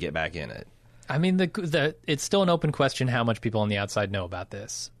and want to get back in it. I mean, it's still an open question how much people on the outside know about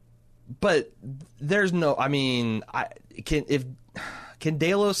this. But there's no. I mean, can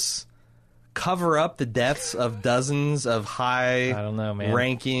Delos cover up the deaths of dozens of I don't know, man.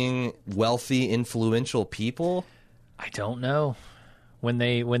 ranking, wealthy, influential people? I don't know. When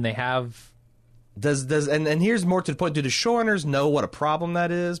they have and here's more to the point. Do the showrunners know what a problem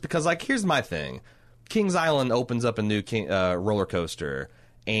that is? Because like, here's my thing: Kings Island opens up a new roller coaster,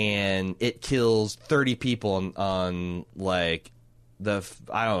 and it kills 30 people on like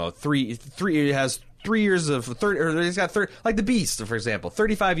I don't know, three. It has 3 years of 30, or it's got 30, like the Beast, for example,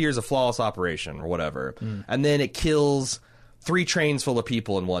 35 years of flawless operation or whatever, and then it kills 3 trains full of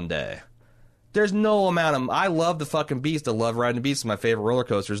people in one day. There's no amount of. I love the fucking Beast. I love riding the Beast. It's my favorite roller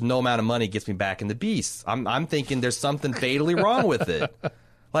coaster. There's no amount of money gets me back in the Beast. I'm thinking there's something fatally wrong with it.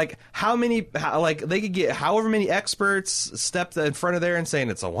 Like they could get however many experts stepped in front of there and saying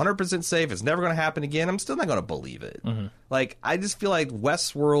it's 100% safe. It's never going to happen again. I'm still not going to believe it. Mm-hmm. Like, I just feel like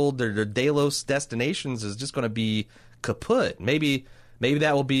Westworld or Delos Destinations is just going to be kaput. Maybe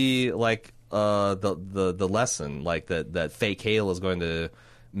that will be like the lesson, like that fake Hale is going to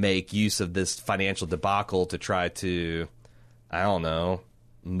make use of this financial debacle to try to, I don't know,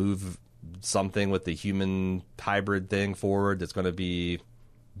 move something with the human hybrid thing forward that's going to be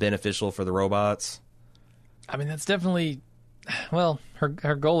beneficial for the robots. I mean, that's definitely, well, her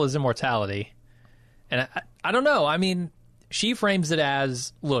goal is immortality. And I don't know. I mean, she frames it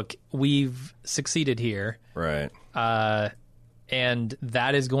as, look, we've succeeded here. Right. And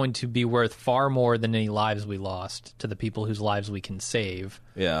that is going to be worth far more than any lives we lost to the people whose lives we can save.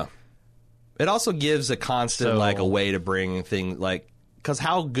 Yeah. It also gives a constant, like, a way to bring things, like, because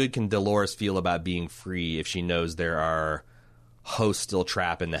how good can Dolores feel about being free if she knows there are hosts still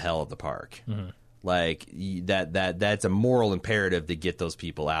trapped in the hell of the park? Mm-hmm. Like, that's a moral imperative to get those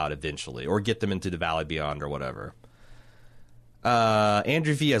people out eventually, or get them into the Valley Beyond or whatever.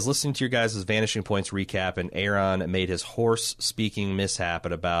 Andrew V. I was listening to your guys' Vanishing Points recap, and Aaron made his horse speaking mishap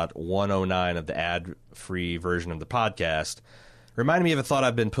at about 1:09 of the ad-free version of the podcast. Reminded me of a thought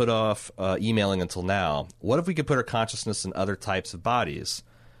I've been put off emailing until now. What if we could put our consciousness in other types of bodies?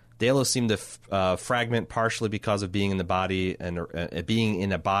 Delos seemed to fragment partially because of being in the body and being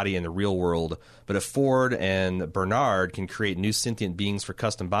in a body in the real world. But if Ford and Bernard can create new sentient beings for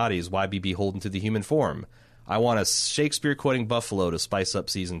custom bodies, why be beholden to the human form? I want a Shakespeare-quoting buffalo to spice up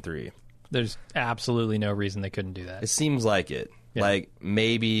season 3. There's absolutely no reason they couldn't do that. It seems like it. Yeah. Like,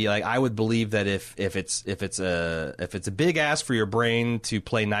 maybe, like, I would believe that if it's a big ask for your brain to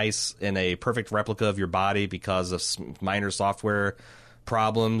play nice in a perfect replica of your body because of minor software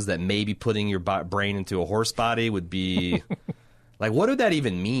problems, that maybe putting your brain into a horse body would be like, what would that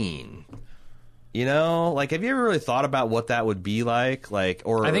even mean? You know, like, have you ever really thought about what that would be like? Like,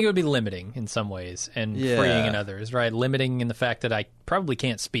 or I think it would be limiting in some ways and freeing in others, right? Limiting in the fact that I probably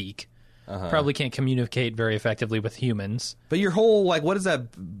can't speak, probably can't communicate very effectively with humans. But your whole, like, what is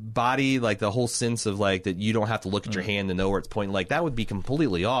that body, like, the whole sense of, like, that you don't have to look at your hand to know where it's pointing, like, that would be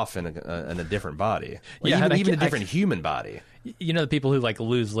completely off in a different body. Like, yeah, even a different human body. You know, the people who, like,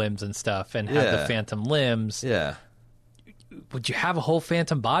 lose limbs and stuff and have the phantom limbs. Yeah. Would you have a whole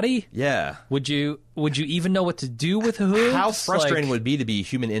phantom body? Yeah. Would you even know what to do with hooves? How frustrating would it be to be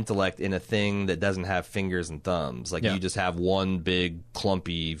human intellect in a thing that doesn't have fingers and thumbs? Like, you just have one big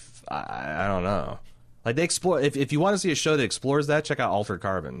clumpy. I don't know. Like, they explore. If you want to see a show that explores that, check out Altered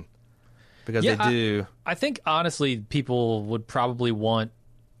Carbon, because they do. I think honestly, people would probably want,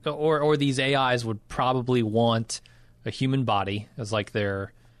 or these AIs would probably want a human body as like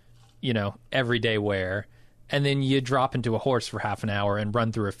their, everyday wear. And then you drop into a horse for half an hour and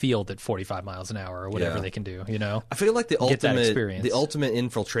run through a field at 45 miles an hour or whatever they can do, I feel like the ultimate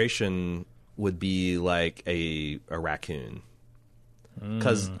infiltration would be like a raccoon.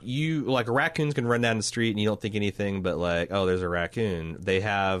 Because raccoons can run down the street and you don't think anything but like, oh, there's a raccoon. They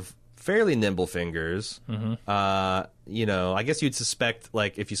have fairly nimble fingers. I guess you'd suspect,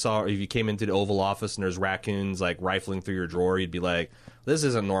 like, if you came into the Oval Office and there's raccoons like rifling through your drawer, you'd be like, this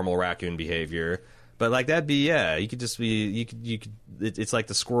isn't normal raccoon behavior. But like that'd be it's like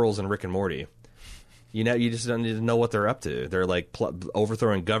the squirrels in Rick and Morty. You just don't need to know what they're up to. They're like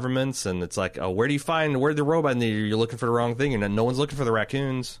overthrowing governments, and it's like, oh, where the robot? And you're looking for the wrong thing, and no one's looking for the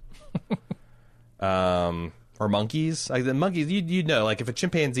raccoons. Or monkeys. Like the monkeys, you'd know. Like if a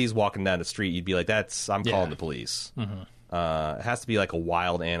chimpanzee's walking down the street, you'd be like, I'm calling the police. It has to be like a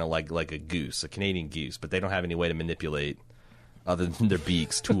wild animal, like a goose, a Canadian goose, but they don't have any way to manipulate other than their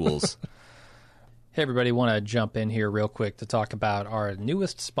beaks, tools. Hey, everybody, want to jump in here real quick to talk about our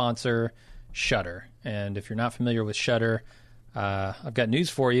newest sponsor, Shudder. And if you're not familiar with Shudder, I've got news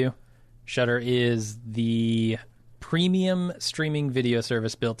for you. Shudder is the premium streaming video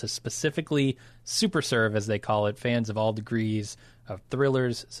service built to specifically super serve, as they call it, fans of all degrees of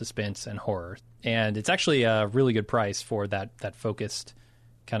thrillers, suspense, and horror. And it's actually a really good price for that focused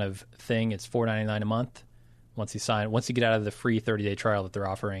kind of thing. It's $4.99 a month once you get out of the free 30-day trial that they're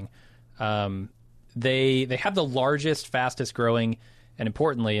offering. They have the largest, fastest growing, and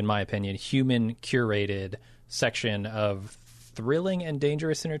importantly, in my opinion, human curated section of thrilling and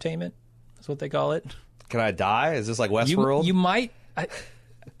dangerous entertainment. That's what they call it. Can I die? Is this like Westworld? You might.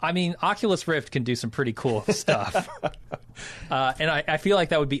 I mean, Oculus Rift can do some pretty cool stuff. And I feel like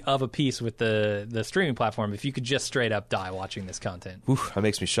that would be of a piece with the streaming platform if you could just straight up die watching this content. Oof, that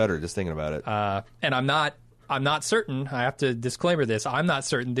makes me shudder just thinking about it. And I'm not certain. I have to disclaimer this. I'm not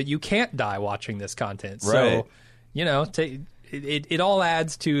certain that you can't die watching this content. Right. So, it all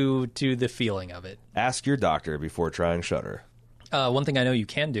adds to the feeling of it. Ask your doctor before trying Shudder. One thing I know you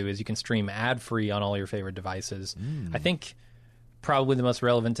can do is you can stream ad-free on all your favorite devices. I think probably the most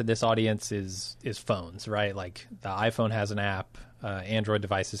relevant to this audience is phones, right? Like the iPhone has an app. Android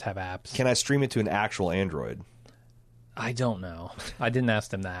devices have apps. Can I stream it to an actual Android? I don't know. I didn't ask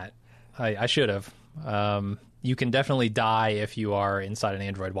them that. I should have. You can definitely die if you are inside an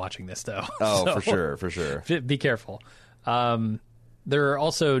Android watching this, though. Oh, so, for sure. Be careful. There are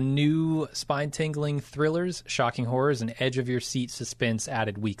also new spine-tingling thrillers, shocking horrors, and edge-of-your-seat suspense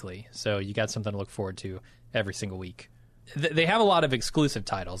added weekly. So you got something to look forward to every single week. They have a lot of exclusive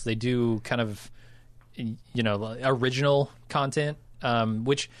titles. They do kind of, original content,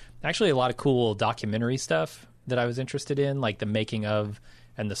 which actually a lot of cool documentary stuff that I was interested in, like the making of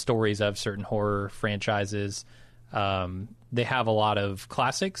and the stories of certain horror franchises. They have a lot of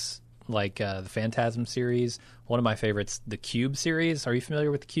classics, like the Phantasm series. One of my favorites, the Cube series. Are you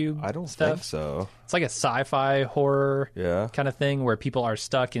familiar with the Cube? I don't think so. It's like a sci-fi horror kind of thing where people are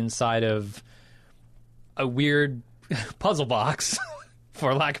stuck inside of a weird puzzle box,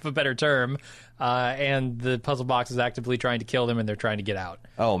 for lack of a better term, and the puzzle box is actively trying to kill them, and they're trying to get out.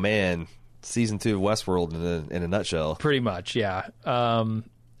 Oh, man. Season 2 of Westworld in a nutshell. Pretty much, yeah.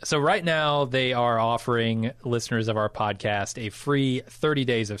 So right now they are offering listeners of our podcast a free 30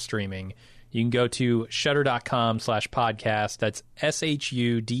 days of streaming. You can go to shudder.com/podcast. That's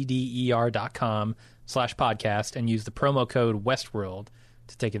SHUDDER.com/podcast and use the promo code Westworld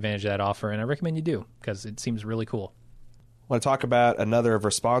to take advantage of that offer. And I recommend you do because it seems really cool. I want to talk about another of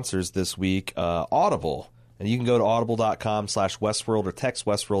our sponsors this week, Audible. And you can go to audible.com/Westworld or text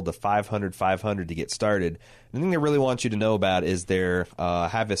Westworld to 500-500 to get started. The thing they really want you to know about is they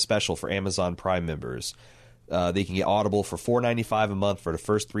have a special for Amazon Prime members. They can get Audible for $4.95 a month for the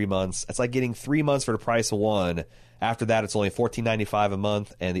first 3 months. It's like getting 3 months for the price of one. After that, it's only $14.95 a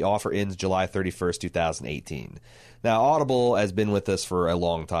month, and the offer ends July 31st, 2018. Now, Audible has been with us for a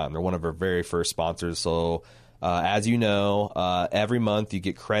long time. They're one of our very first sponsors, so as you know, every month you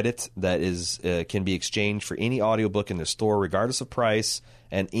get credit that can be exchanged for any audiobook in the store, regardless of price,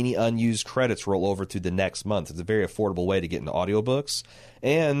 and any unused credits roll over to the next month. It's a very affordable way to get into audiobooks.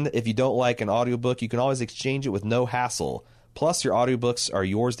 And if you don't like an audiobook, you can always exchange it with no hassle. Plus, your audiobooks are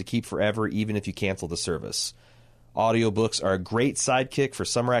yours to keep forever, even if you cancel the service. Audiobooks are a great sidekick for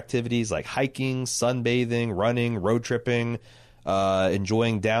summer activities like hiking, sunbathing, running, road tripping,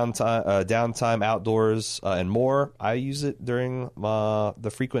 enjoying downtime outdoors, and more. I use it during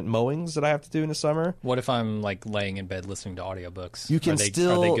the frequent mowings that I have to do in the summer. What if I'm like laying in bed listening to audiobooks? You can are they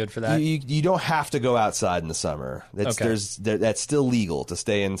good for that? You don't have to go outside in the summer. That's still legal to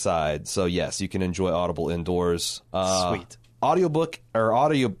stay inside. So yes, you can enjoy Audible indoors. Sweet. Audible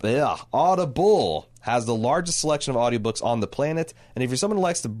has the largest selection of audiobooks on the planet, and if you're someone who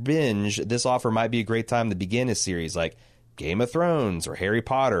likes to binge, this offer might be a great time to begin a series like Game of Thrones or Harry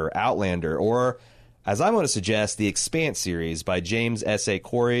Potter, Outlander, or as I'm going to suggest the Expanse series by James S.A.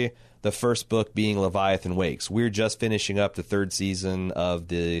 Corey, the first book being Leviathan Wakes. We're just finishing up the 3rd season of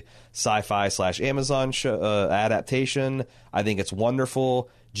the sci-fi/Amazon show, adaptation. I think it's wonderful.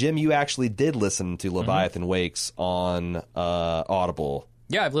 Jim, you actually did listen to Leviathan Wakes on Audible.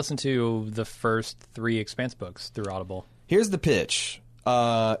 Yeah, I've listened to the first 3 Expanse books through Audible. Here's the pitch.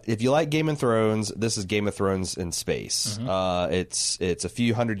 If you like Game of Thrones, this is Game of Thrones in space. It's a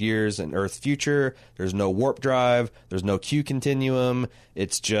few hundred years in Earth's future. There's no warp drive. There's no Q continuum.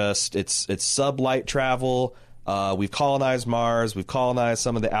 It's sublight travel. We've colonized Mars. We've colonized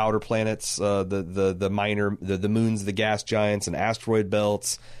some of the outer planets, the moons, the gas giants, and asteroid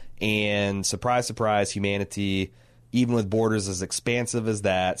belts. And surprise, surprise, humanity, even with borders as expansive as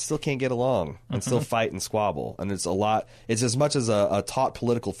that, still can't get along and still fight and squabble. And it's as much as a taut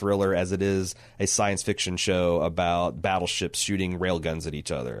political thriller as it is a science fiction show about battleships shooting railguns at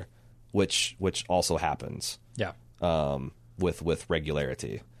each other, which also happens. Yeah. With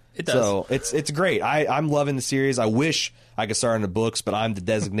regularity. It does. So it's great. I'm loving the series. I wish I could start in the books, but I'm the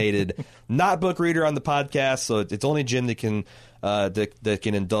designated not book reader on the podcast, so it's only Jim that can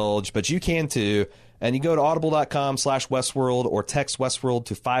indulge, but you can too. And you go to audible.com/Westworld or text Westworld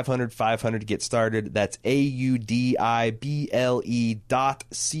to 500 to get started. That's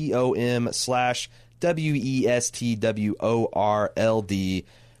audible.com/WESTWORLD.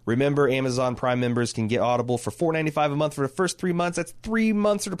 Remember, Amazon Prime members can get Audible for $4.95 a month for the first 3 months. That's 3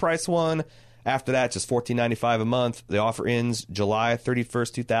 months of the price of one. After that, just $14.95 a month. The offer ends July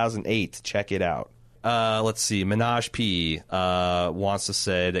 31st, 2008. Check it out. Let's see. Minaj P wants to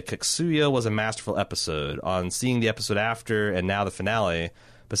say that Katsuya was a masterful episode. On seeing the episode after and now the finale,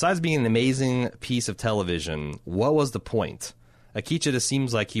 besides being an amazing piece of television, what was the point? Akichida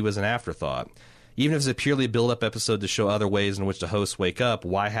seems like he was an afterthought. Even if it's a purely build-up episode to show other ways in which the hosts wake up,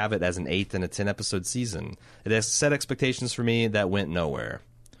 why have it as an 8th and a 10-episode season? It has set expectations for me that went nowhere.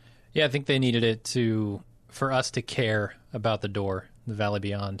 Yeah, I think they needed it for us to care about the door, the Valley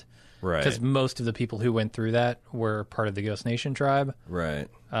Beyond. Right. Because most of the people who went through that were part of the Ghost Nation tribe. Right.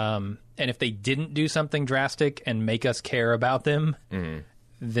 And if they didn't do something drastic and make us care about them,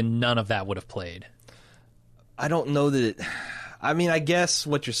 then none of that would have played. I don't know that I mean, I guess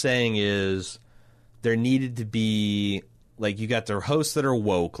what you're saying is there needed to be, like, you got the hosts that are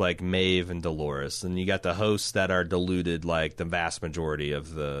woke, like Maeve and Dolores, and you got the hosts that are deluded, like the vast majority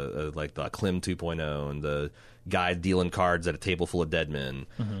of like the Clem 2.0 and the guy dealing cards at a table full of dead men.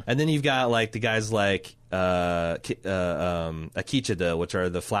 And then you've got, like, the guys like Akichida, which are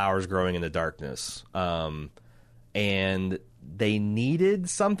the flowers growing in the darkness. And they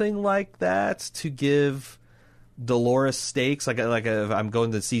needed something like that to give Dolores stakes. Like I'm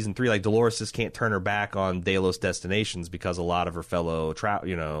going to season 3. Like, Dolores just can't turn her back on Delos Destinations because a lot of her fellow,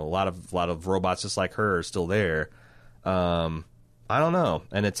 a lot of robots just like her are still there. I don't know,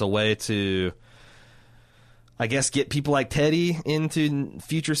 and it's a way to, I guess, get people like Teddy into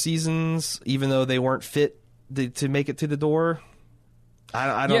future seasons, even though they weren't fit to make it to the door.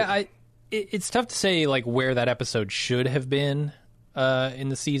 I don't. Yeah, it's tough to say, like, where that episode should have been in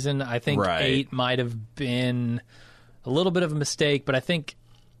the season. I think 8 might have been a little bit of a mistake, but I think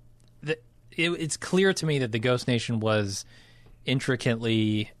that it's clear to me that the Ghost Nation was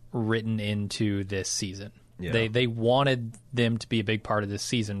intricately written into this season. Yeah. They wanted them to be a big part of this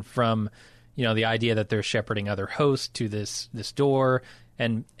season, from, the idea that they're shepherding other hosts to this door,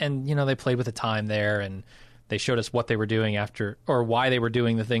 and they played with the time there, and they showed us what they were doing after, or why they were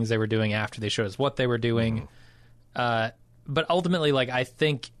doing the things they were doing after they showed us what they were doing. But ultimately, like, I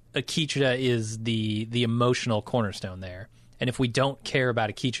think Akichida is the emotional cornerstone there. And if we don't care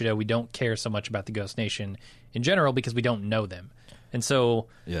about Akichida, we don't care so much about the Ghost Nation in general, because we don't know them. And so,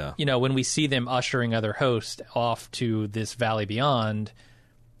 when we see them ushering other hosts off to this Valley Beyond,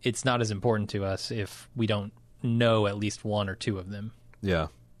 it's not as important to us if we don't know at least one or two of them. Yeah.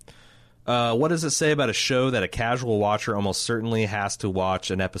 What does it say about a show that a casual watcher almost certainly has to watch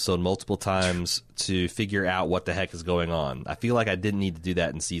an episode multiple times to figure out what the heck is going on? I feel like I didn't need to do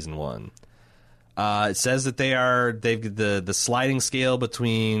that in season 1. It says that they've the sliding scale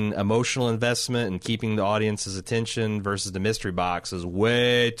between emotional investment and keeping the audience's attention versus the mystery box is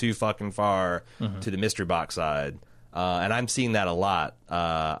way too fucking far to the mystery box side. And I'm seeing that a lot.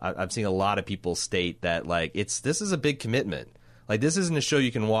 I'm seeing a lot of people state that, like, this is a big commitment. Like, this isn't a show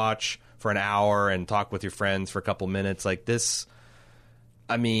you can watch for an hour and talk with your friends for a couple minutes. Like, this,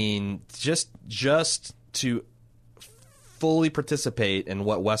 I mean, just to fully participate in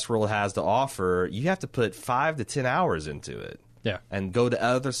what Westworld has to offer, you have to put 5 to 10 hours into it. Yeah. And go to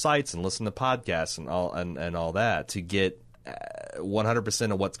other sites and listen to podcasts and all that to get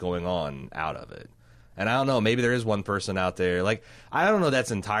 100% of what's going on out of it. And I don't know, maybe there is one person out there. Like, I don't know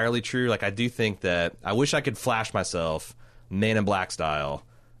that's entirely true. Like, I do think that I wish I could flash myself Man in Black style,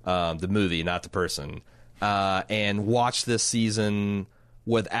 the movie, not the person, and watch this season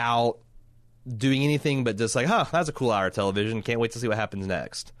without doing anything but just like, that's a cool hour of television. Can't wait to see what happens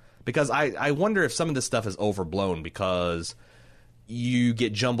next. Because I wonder if some of this stuff is overblown because you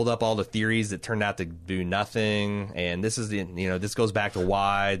get jumbled up all the theories that turned out to do nothing. And this is this goes back to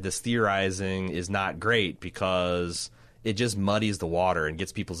why this theorizing is not great, because it just muddies the water and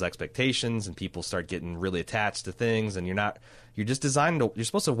gets people's expectations, and people start getting really attached to things. And you're just designed to, you're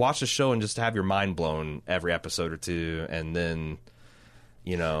supposed to watch the show and just have your mind blown every episode or two. And then,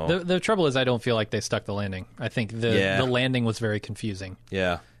 the trouble is I don't feel like they stuck the landing. I think the landing was very confusing.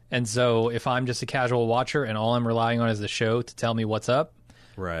 Yeah. And so if I'm just a casual watcher and all I'm relying on is the show to tell me what's up,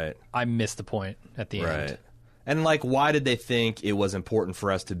 right, I missed the point at the end. And like, why did they think it was important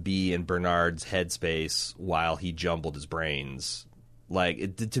for us to be in Bernard's headspace while he jumbled his brains?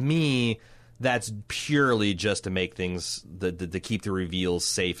 Like, to me, that's purely just to make things to keep the reveals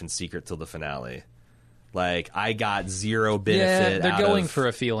safe and secret till the finale. Like, I got zero benefit. Yeah, they're going for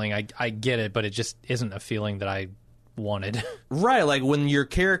a feeling. I get it, but it just isn't a feeling that I wanted. Right, like when your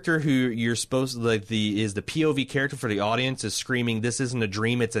character who you're supposed to is the POV character for the audience is screaming, "This isn't a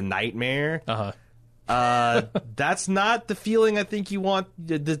dream, it's a nightmare." That's not the feeling I think you want.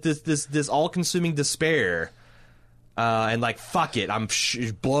 This all-consuming despair, and like, fuck it, I'm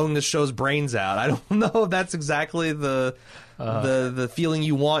blowing the show's brains out. I don't know if that's exactly the feeling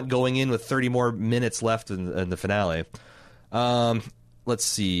you want going in with 30 more minutes left in the finale. Let's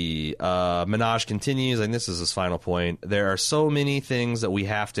see. Minaj continues, and this is his final point. There are so many things that we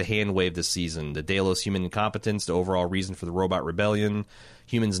have to hand-wave this season. The Delos human incompetence, the overall reason for the robot rebellion.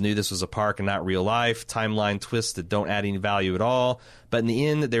 Humans knew this was a park and not real life. Timeline twists that don't add any value at all. But in the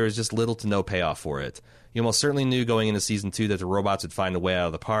end, there was just little to no payoff for it. You almost certainly knew going into Season 2 that the robots would find a way out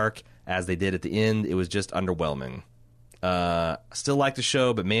of the park. As they did at the end, it was just underwhelming. Still like the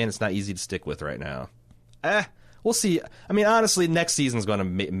show, but man, it's not easy to stick with right now. We'll see. I mean, honestly, next season's going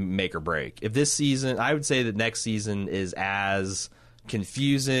to make or break. If this season, I would say that next season is as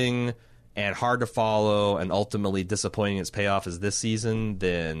confusing and hard to follow and ultimately disappointing its payoff as this season,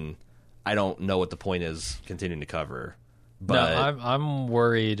 then I don't know what the point is continuing to cover. But no, I'm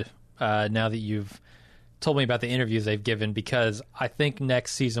worried now that you've told me about the interviews they've given, because I think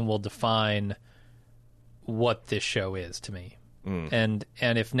next season will define what this show is to me. And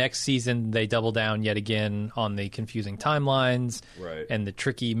if next season they double down yet again on the confusing timelines and the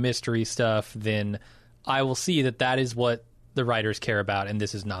tricky mystery stuff, then I will see that is what the writers care about, and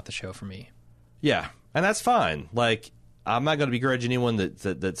this is not the show for me. Yeah, and that's fine. Like, I'm not going to begrudge anyone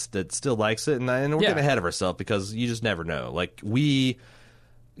that still likes it, and we're getting ahead of ourselves because you just never know. Like, we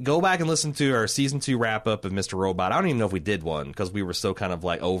go back and listen to our season 2 wrap up of Mr. Robot. I don't even know if we did one because we were so kind of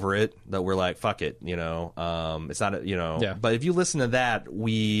like over it that we're like, fuck it, it's not Yeah. But if you listen to that,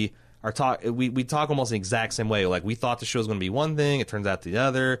 we talk almost the exact same way. Like, we thought the show was going to be one thing, it turns out the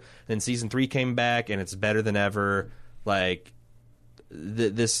other. Then season 3 came back and it's better than ever. Like,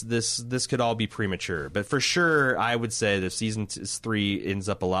 this could all be premature, but for sure I would say that season 3 ends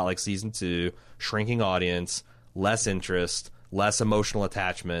up a lot like season 2, shrinking audience, less interest, less emotional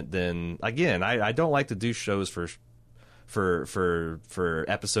attachment. Then again, I don't like to do shows for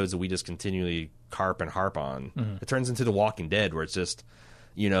episodes that we just continually carp and harp on. It turns into The Walking Dead, where it's just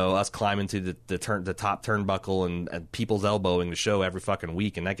us climbing to the top turnbuckle and people's elbowing the show every fucking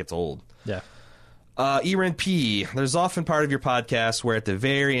week, and that gets old. Yeah. Erin P., there's often part of your podcast where at the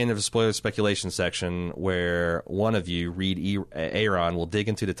very end of the spoiler speculation section where one of you, Reed Aaron, will dig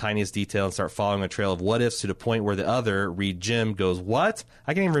into the tiniest detail and start following a trail of what-ifs to the point where the other, Reed Jim, goes, "What?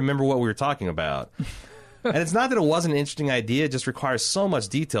 I can't even remember what we were talking about." And it's not that it wasn't an interesting idea, it just requires so much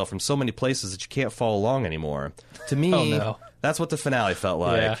detail from so many places that you can't follow along anymore. To me, that's what the finale felt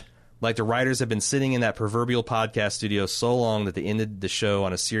like. Yeah. Like the writers have been sitting in that proverbial podcast studio so long that they ended the show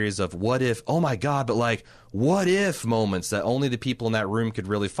on a series of what if, oh my God, but like, what if moments that only the people in that room could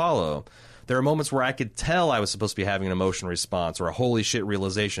really follow. There are moments where I could tell I was supposed to be having an emotional response or a holy shit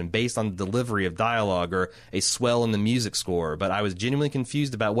realization based on the delivery of dialogue or a swell in the music score, but I was genuinely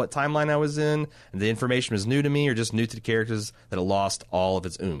confused about what timeline I was in, and the information was new to me or just new to the characters that it lost all of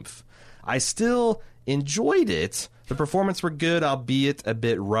its oomph. I still enjoyed it. The performances were good, albeit a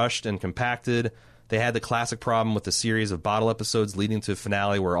bit rushed and compacted. They had the classic problem with the series of bottle episodes leading to a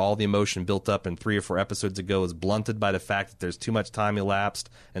finale where all the emotion built up in 3 or 4 episodes ago is blunted by the fact that there's too much time elapsed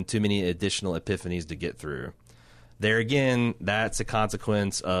and too many additional epiphanies to get through. There again, that's a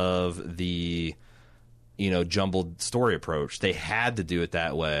consequence of the jumbled story approach. They had to do it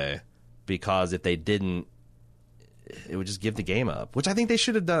that way because if they didn't, it would just give the game up, which I think they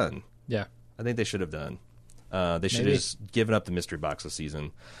should have done. Yeah. I think they should have done. They should have just given up the mystery box this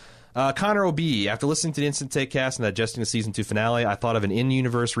season. Connor O.B., after listening to the Instant Take cast and digesting the Season 2 finale, I thought of an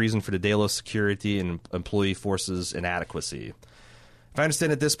in-universe reason for the Delos security and employee forces inadequacy. If I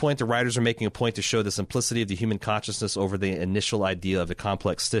understand at this point, the writers are making a point to show the simplicity of the human consciousness over the initial idea of a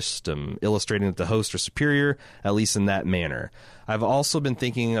complex system, illustrating that the hosts are superior, at least in that manner. I've also been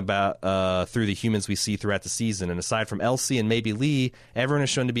thinking about through the humans we see throughout the season, and aside from Elsie and maybe Lee, everyone is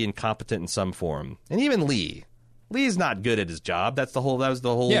shown to be incompetent in some form. And even Lee. Lee's not good at his job. That was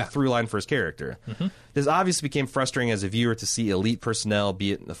the whole through line for his character. Mm-hmm. This obviously became frustrating as a viewer to see elite personnel,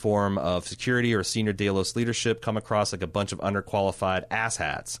 be it in the form of security or senior Delos leadership, come across like a bunch of underqualified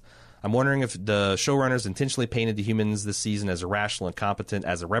asshats. I'm wondering if the showrunners intentionally painted the humans this season as irrational and incompetent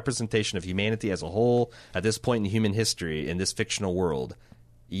as a representation of humanity as a whole at this point in human history in this fictional world.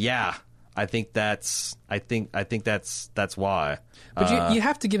 Yeah. I think that's why. But you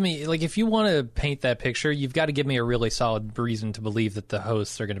have to give me, like, if you want to paint that picture, you've got to give me a really solid reason to believe that the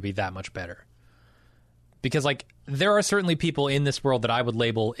hosts are going to be that much better. Because, like, there are certainly people in this world that I would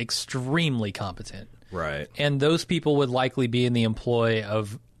label extremely competent. Right. And those people would likely be in the employ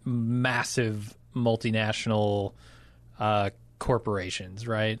of massive multinational corporations,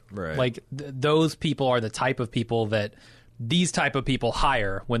 right? Right. Like, those people are the type of people that these type of people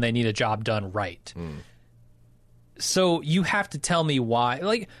hire when they need a job done right. So you have to tell me why.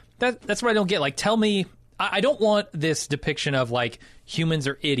 Like, that's what I don't get. Like, tell me, I don't want this depiction of, like, humans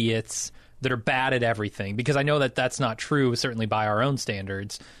are idiots that are bad at everything, because I know that that's not true, certainly by our own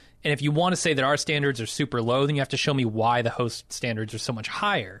standards. And if you want to say that our standards are super low, then you have to show me why the host standards are so much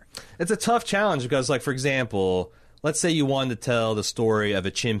higher. It's a tough challenge because, like, for example, let's say you wanted to tell the story of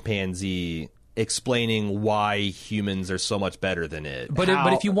a chimpanzee explaining why humans are so much better than it. But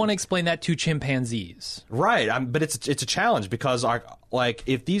if you want to explain that to chimpanzees, right? But it's a challenge because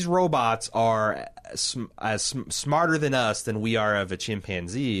if these robots are as smarter than us than we are of a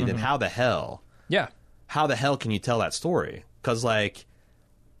chimpanzee, then how the hell can you tell that story? Because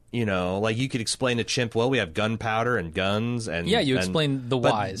you could explain to chimp, well, we have gunpowder and guns, and explain the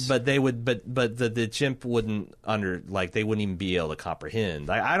whys, but they would, but the chimp wouldn't they wouldn't even be able to comprehend.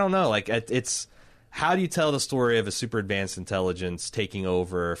 I don't know, it's how do you tell the story of a super advanced intelligence taking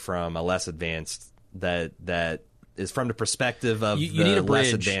over from a less advanced that is from the perspective of you need a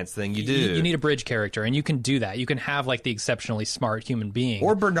less advanced thing. You need a bridge character, and you can do that. You can have like the exceptionally smart human being,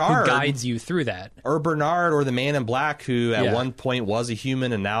 or Bernard, who guides you through that, or Bernard, or the Man in Black, who at one point was a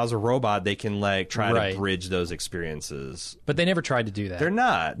human and now is a robot. They can try to bridge those experiences, but they never tried to do that. They're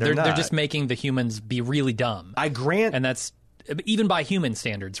not. They're just making the humans be really dumb. I grant, and that's even by human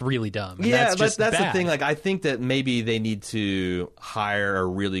standards really dumb. And that's bad. The thing. Like, I think that maybe they need to hire a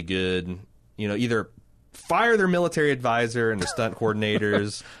really good, either fire their military advisor and the stunt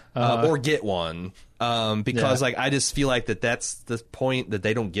coordinators, or get one. Because I just feel like that's the point that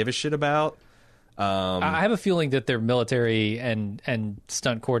they don't give a shit about. I have a feeling that their military and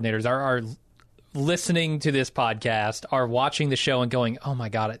stunt coordinators are listening to this podcast, are watching the show and going, "Oh my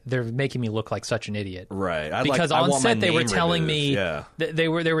god, they're making me look like such an idiot." Right. Because on set they were telling me, they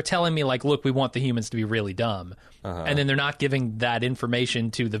were telling me, like, "Look, we want the humans to be really dumb," and then they're not giving that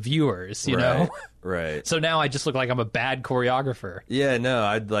information to the viewers. You know, right? So now I just look like I'm a bad choreographer. Yeah,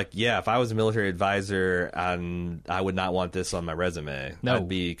 no, if I was a military advisor, I would not want this on my resume. No,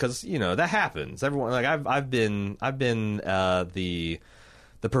 because that happens. Everyone, I've been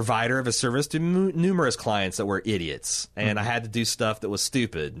the provider of a service to numerous clients that were idiots, and I had to do stuff that was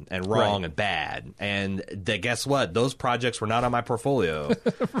stupid and wrong and bad. And guess what? Those projects were not on my portfolio.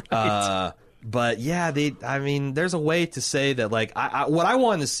 But yeah, there's a way to say that. Like, what I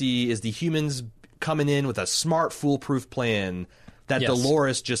want to see is the humans coming in with a smart, foolproof plan that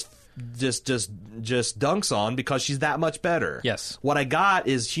Dolores just dunks on because she's that much better. Yes. What I got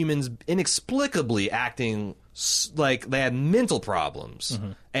is humans inexplicably acting like they had mental problems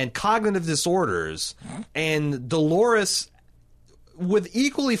and cognitive disorders, and Dolores with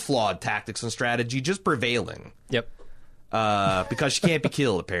equally flawed tactics and strategy just prevailing. Yep. Because she can't be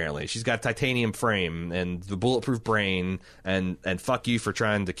killed, apparently. She's got a titanium frame and the bulletproof brain, and fuck you for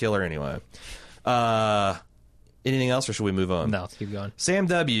trying to kill her anyway. Anything else, or should we move on? No, let's keep going. Sam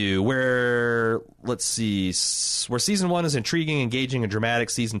W., where Season 1 is intriguing, engaging, and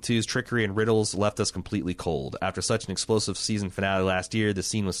dramatic, Season 2's trickery and riddles left us completely cold. After such an explosive season finale last year, the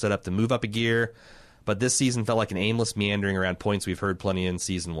scene was set up to move up a gear, but this season felt like an aimless meandering around points we've heard plenty in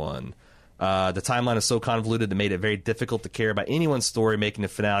Season 1. The timeline is so convoluted that made it very difficult to care about anyone's story, making the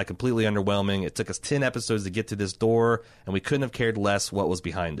finale completely underwhelming. It took us 10 episodes to get to this door, and we couldn't have cared less what was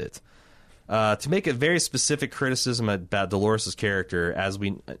behind it. To make a very specific criticism about Dolores' character,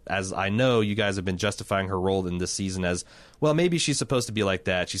 as I know you guys have been justifying her role in this season as, well, maybe she's supposed to be like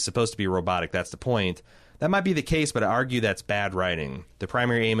that. She's supposed to be robotic. That's the point. That might be the case, but I argue that's bad writing. The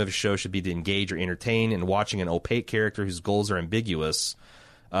primary aim of a show should be to engage or entertain, and watching an opaque character whose goals are ambiguous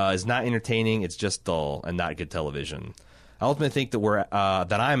is not entertaining. It's just dull and not good television. I ultimately think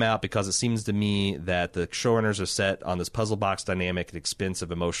that I'm out because it seems to me that the showrunners are set on this puzzle box dynamic at the expense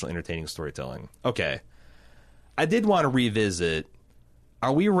of emotional, entertaining storytelling. Okay. I did want to revisit.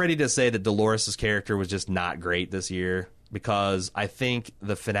 Are we ready to say that Dolores' character was just not great this year? Because I think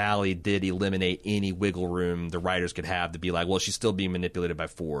the finale did eliminate any wiggle room the writers could have to be like, well, she's still being manipulated by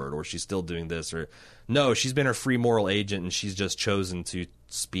Ford, or she's still doing this, or no, she's been a free moral agent and she's just chosen to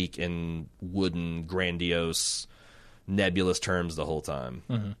speak in wooden, grandiose, nebulous terms the whole time.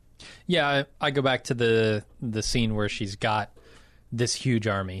 Mm-hmm. Yeah, I go back to the scene where she's got this huge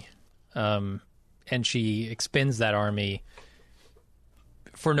army, and she expends that army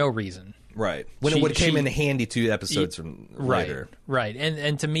for no reason. Right. When it would have came in handy 2 episodes from later. Right.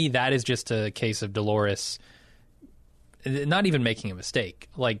 And to me, that is just a case of Dolores not even making a mistake,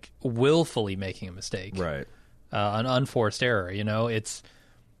 like willfully making a mistake. Right. An unforced error,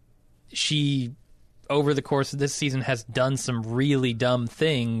 she, over the course of this season, has done some really dumb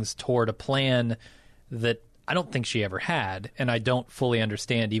things toward a plan that I don't think she ever had, and I don't fully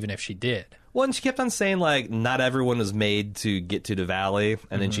understand even if she did. Well, and she kept on saying, like, not everyone was made to get to the valley,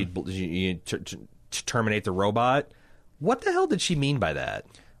 and then she'd terminate the robot. What the hell did she mean by that?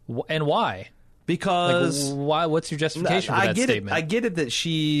 And why? Because... why? What's your justification for that statement? I get it that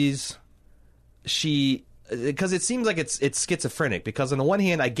because it seems like it's schizophrenic, because on the one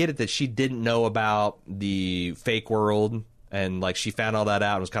hand, I get it that she didn't know about the fake world, and, like, she found all that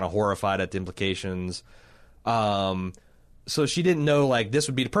out and was kind of horrified at the implications. So she didn't know, like, this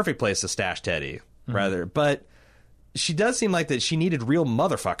would be the perfect place to stash Teddy, rather. But she does seem like that she needed real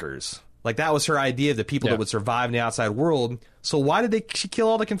motherfuckers. Like, that was her idea of the people that would survive in the outside world. So why did she kill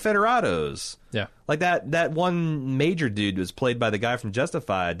all the Confederados? Yeah. Like, that one major dude was played by the guy from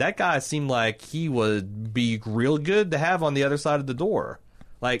Justified. That guy seemed like he would be real good to have on the other side of the door.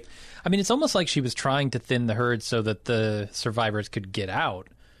 Like, I mean, it's almost like she was trying to thin the herd so that the survivors could get out.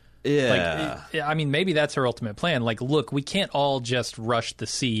 Yeah. Like, I mean, maybe that's her ultimate plan. Like, look, we can't all just rush the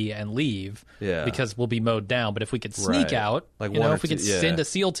sea and leave because we'll be mowed down. But if we could sneak out, like, if we could send a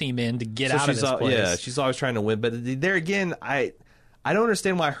SEAL team in to get out of this place. Yeah, she's always trying to win. But there again, I don't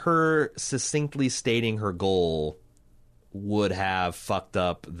understand why her succinctly stating her goal would have fucked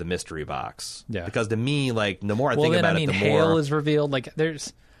up the mystery box. Yeah. Because to me, like, the more I think about it, the more... Hale is revealed. Like,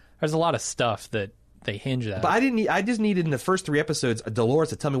 there's a lot of stuff that they hinge that. But I just needed in the first 3 episodes Dolores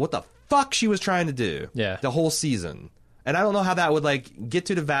to tell me what the fuck she was trying to do. Yeah. The whole season. And I don't know how that would, like, get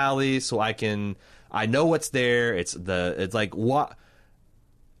to the valley so I know what's there. It's like what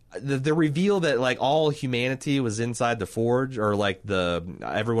the reveal that, like, all humanity was inside the forge, or like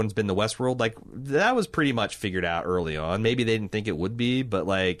everyone's been to Westworld, like, that was pretty much figured out early on. Maybe they didn't think it would be, but,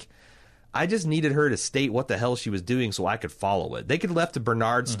 like, I just needed her to state what the hell she was doing so I could follow it. They could have left the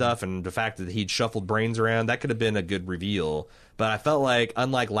Bernard stuff and the fact that he'd shuffled brains around. That could have been a good reveal. But I felt like,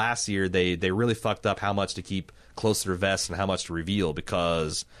 unlike last year, they really fucked up how much to keep close to their vest and how much to reveal.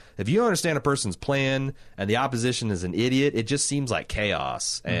 Because if you don't understand a person's plan and the opposition is an idiot, it just seems like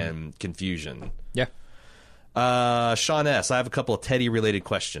chaos and confusion. Yeah. Sean S., I have a couple of Teddy-related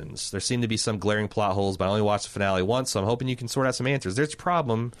questions. There seem to be some glaring plot holes, but I only watched the finale once, so I'm hoping you can sort out some answers. There's a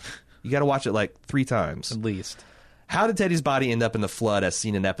problem. You got to watch it like 3 times. At least. How did Teddy's body end up in the flood as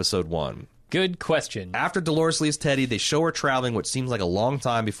seen in episode 1? Good question. After Dolores leaves Teddy, they show her traveling what seems like a long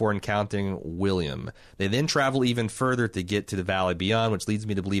time before encountering William. They then travel even further to get to the valley beyond, which leads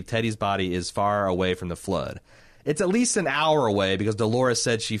me to believe Teddy's body is far away from the flood. It's at least an hour away because Dolores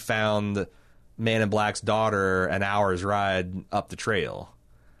said she found Man in Black's daughter an hour's ride up the trail.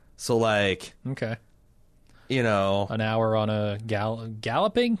 So, like... Okay. An hour on a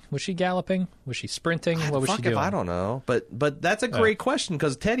galloping? Was she galloping? Was she sprinting? What was she doing? I don't know. But that's a great question,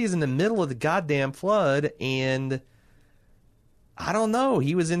 because Teddy's in the middle of the goddamn flood, and I don't know.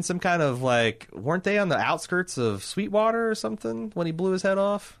 He was in some kind of, like, weren't they on the outskirts of Sweetwater or something when he blew his head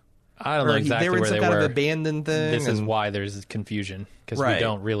off? I don't know exactly where they were. They were in some kind of abandoned thing. This is why there's confusion, because we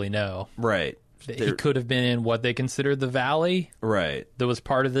don't really know. Right. He could have been in what they considered the valley. Right. That was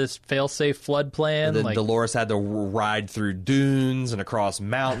part of this fail-safe flood plan. And then Dolores had to ride through dunes and across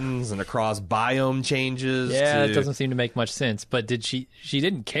mountains and across biome changes. Yeah, it doesn't seem to make much sense. But she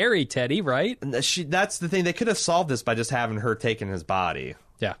didn't carry Teddy, right? That's the thing. They could have solved this by just having her taking his body.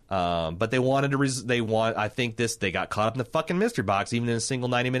 Yeah. But they wanted to. I think they got caught up in the fucking mystery box, even in a single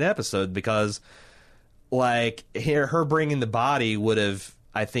 90-minute episode, because like her bringing the body would have,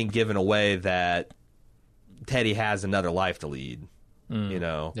 I think, given away that Teddy has another life to lead. You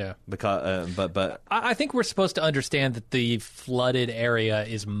know, yeah. Because, but I think we're supposed to understand that the flooded area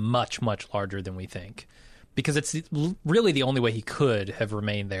is much, much larger than we think, because it's really the only way he could have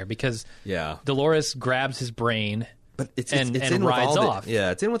remained there. Because Dolores grabs his brain, but it's and in rides off.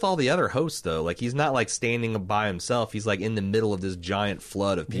 It's in with all the other hosts though. Like he's not like standing by himself. He's like in the middle of this giant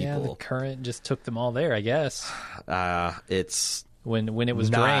flood of people. Yeah, the current just took them all there, I guess. It's. When it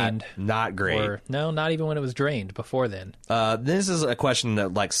was drained. Not great. Or, no, not even when it was drained. Before then. This is a question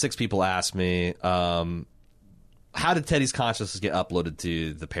that like 6 people asked me. How did Teddy's consciousness get uploaded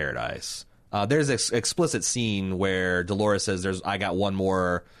to the Paradise? There's an explicit scene where Dolores says, I got one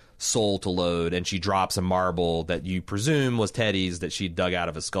more soul to load, and she drops a marble that you presume was Teddy's that she dug out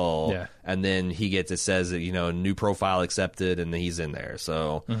of his skull. Yeah. And then it says that, new profile accepted, and he's in there.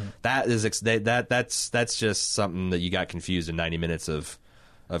 So that is that's just something that you got confused in 90 minutes of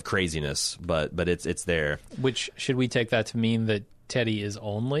craziness, but it's there. Which, should we take that to mean that Teddy is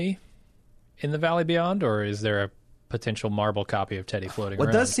only in the Valley Beyond, or is there a potential marble copy of Teddy floating around?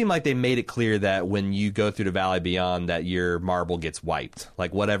 It does seem like they made it clear that when you go through the Valley Beyond, that your marble gets wiped.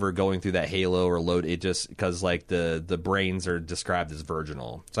 Like whatever going through that halo or load, it just, because like the brains are described as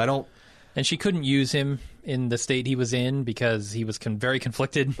virginal. So I don't. And she couldn't use him in the state he was in because he was very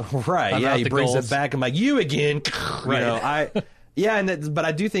conflicted. Right. Yeah. He brings it back. I'm like, you again. Right. Yeah, but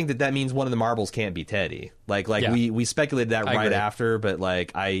I do think that means one of the marbles can't be Teddy. We speculated that right after, but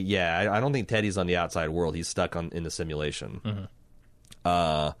I don't think Teddy's on the outside world. He's stuck in the simulation.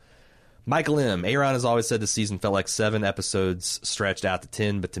 Michael M. Aaron has always said the season felt like 7 episodes stretched out to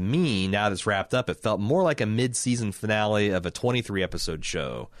 10, but to me, now that it's wrapped up, it felt more like a mid-season finale of a 23-episode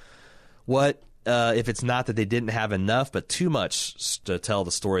show. What if it's not that they didn't have enough, but too much to tell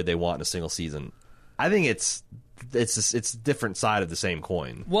the story they want in a single season? I think it's a different side of the same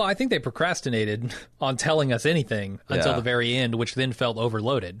coin. Well, I think they procrastinated on telling us anything until the very end, which then felt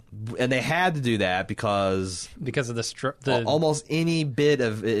overloaded. And they had to do that because of the almost any bit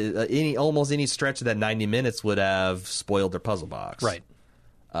of almost any stretch of that 90 minutes would have spoiled their puzzle box. Right.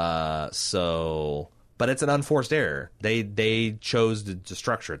 But it's an unforced error. They chose to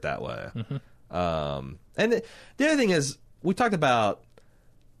structure it that way. And the other thing is, we talked about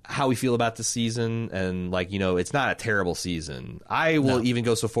how we feel about the season, and it's not a terrible season. I will even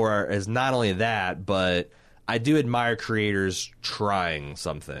go so far as not only that, but I do admire creators trying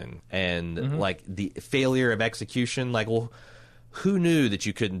something, and the failure of execution. Who knew that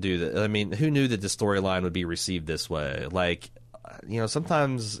you couldn't do that? I mean, who knew that the storyline would be received this way?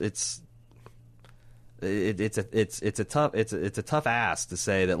 Sometimes it's a tough ask to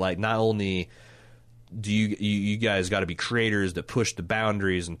say that not only do you guys got to be creators that push the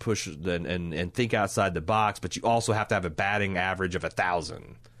boundaries and push and think outside the box, but you also have to have a batting average of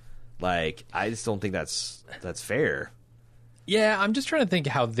 1,000. I just don't think that's fair. Yeah, I'm just trying to think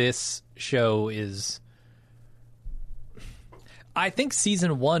how this show is. I think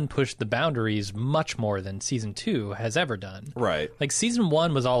season 1 pushed the boundaries much more than season 2 has ever done. Right. Season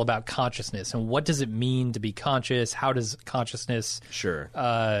 1 was all about consciousness and what does it mean to be conscious? How does consciousness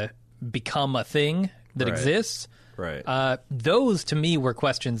become a thing that exists? Right. Those, to me, were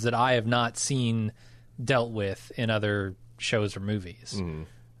questions that I have not seen dealt with in other shows or movies. And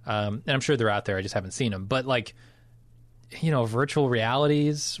I'm sure they're out there. I just haven't seen them. But, virtual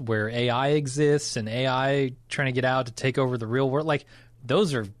realities where AI exists and AI trying to get out to take over the real world,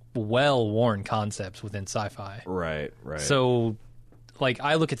 those are well-worn concepts within sci-fi. Right. So,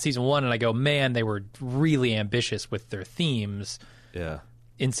 I look at season 1 and I go, man, they were really ambitious with their themes. Yeah.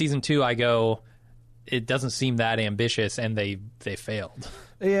 In season 2, I go, it doesn't seem that ambitious, and they failed.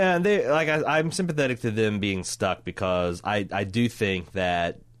 Yeah, and I'm sympathetic to them being stuck, because I do think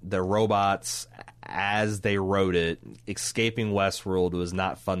that the robots, as they wrote it, escaping Westworld was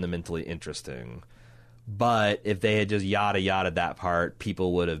not fundamentally interesting. But if they had just yada that part,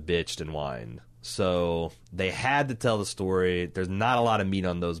 people would have bitched and whined. So they had to tell the story. There's not a lot of meat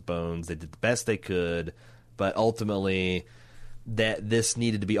on those bones. They did the best they could, but ultimately that this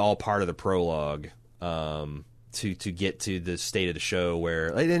needed to be all part of the prologue to get to the state of the show where,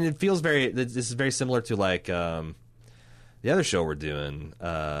 and it feels this is very similar to the other show we're doing,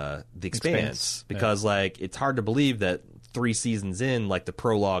 The Expanse, because it's hard to believe that 3 seasons in, the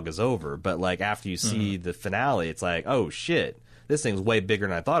prologue is over, but after you see the finale, it's oh shit, this thing's way bigger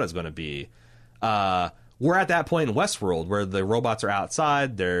than I thought it was going to be. we're at that point in Westworld where the robots are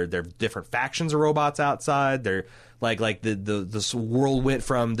outside. They're different factions of robots outside. They're like this world went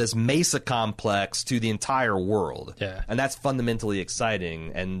from this Mesa complex to the entire world. Yeah. And that's fundamentally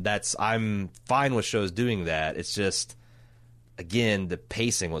exciting. And I'm fine with shows doing that. It's just, again, the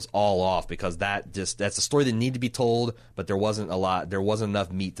pacing was all off because that's a story that needed to be told, but there wasn't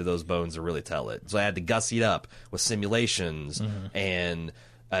enough meat to those bones to really tell it. So I had to gussy it up with simulations and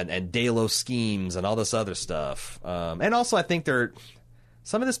Delos schemes and all this other stuff. And also, I think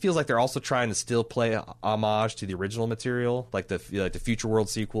some of this feels like they're also trying to still play homage to the original material, like the Future World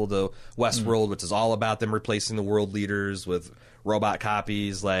sequel to Westworld, which is all about them replacing the world leaders with robot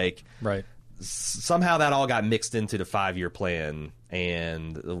copies. Like, right. Somehow that all got mixed into the 5-year plan,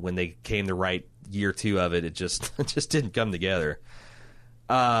 and when they came to write year 2 of it, it just didn't come together.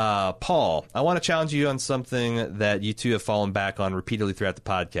 Paul, I want to challenge you on something that you two have fallen back on repeatedly throughout the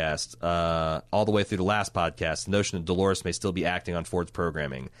podcast, all the way through the last podcast, the notion that Dolores may still be acting on Ford's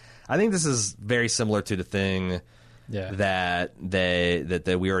programming. I think this is very similar to the thing that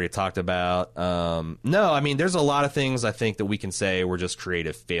we already talked about. No, I mean, there's a lot of things I think that we can say were just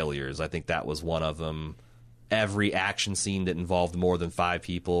creative failures. I think that was one of them. Every action scene that involved more than 5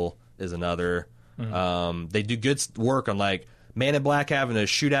 people is another. They do good work on, like, Man in Black having a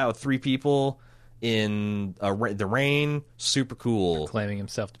shootout with 3 people in the rain. Super cool. Claiming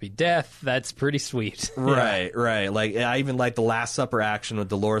himself to be Death. That's pretty sweet. Right. Like, I even like the Last Supper action with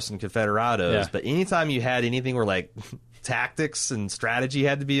Dolores and Confederados. Yeah. But anytime you had anything where, like, tactics and strategy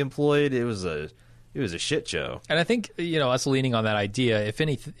had to be employed, it was a shit show. And I think, us leaning on that idea,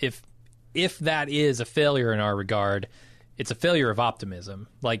 if that is a failure in our regard, it's a failure of optimism.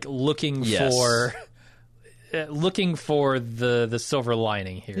 Like, looking for the silver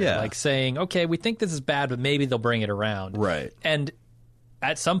lining here. Yeah. Like saying, okay, we think this is bad, but maybe they'll bring it around. Right. And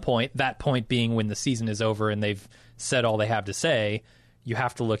at some point, that point being when the season is over and they've said all they have to say, you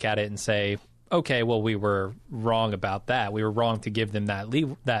have to look at it and say, okay, well, we were wrong about that. We were wrong to give them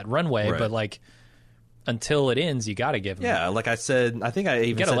that runway, but, like, until it ends, you got to give them. Yeah, like I said, I think I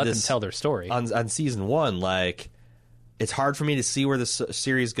even said let this them tell their story. On season 1, like, it's hard for me to see where the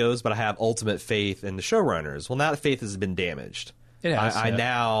series goes, but I have ultimate faith in the showrunners. Well, now that faith has been damaged. It has. I am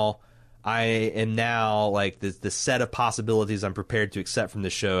now like the set of possibilities I'm prepared to accept from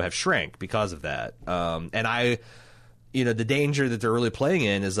the show have shrank because of that. And the danger that they're really playing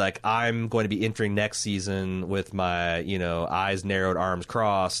in is, like, I'm going to be entering next season with my, eyes narrowed, arms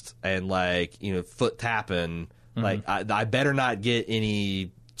crossed, and, like, foot tapping. Mm-hmm. Like, I better not get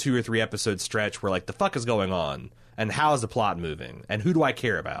any 2 or 3 episode stretch where, like, the fuck is going on. And how is the plot moving? And who do I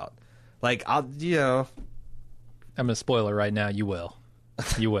care about? Like, I'm going to spoil it right now. You will.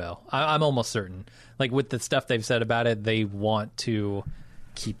 You will. I'm almost certain. Like, with the stuff they've said about it, they want to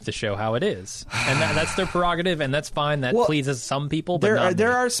keep the show how it is. And that's their prerogative, and that's fine. That pleases some people, but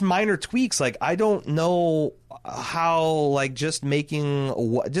there are some minor tweaks. Like, I don't know how, like, just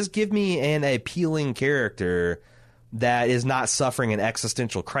give me an appealing character that is not suffering an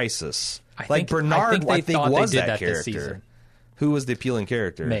existential crisis. Bernard, I think was that character. Who was the appealing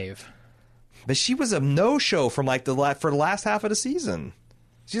character? Maeve. But she was a no-show from, like, for the last half of the season.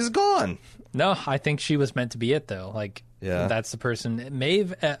 She's gone. No, I think she was meant to be it, though. Like, that's the person.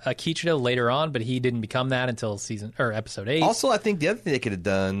 Maeve Akichita later on, but he didn't become that until episode 8. Also, I think the other thing they could have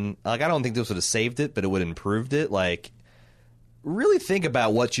done, like, I don't think this would have saved it, but it would have improved it. Like, really think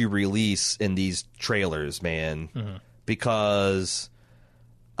about what you release in these trailers, man. Mm-hmm. Because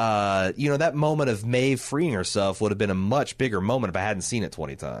that moment of Maeve freeing herself would have been a much bigger moment if I hadn't seen it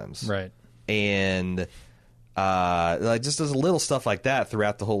 20 times. Right. And like, just there's little stuff like that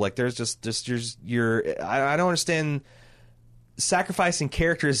throughout the whole, like, there's just I don't understand sacrificing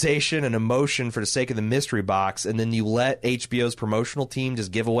characterization and emotion for the sake of the mystery box, and then you let HBO's promotional team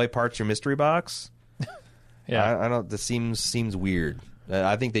just give away parts of your mystery box. Yeah. I don't. This seems weird.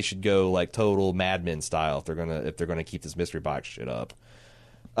 I think they should go, like, total Mad Men style if they're gonna keep this mystery box shit up.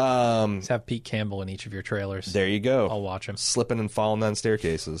 Just have Pete Campbell in each of your trailers. There you go. I'll watch him slipping and falling down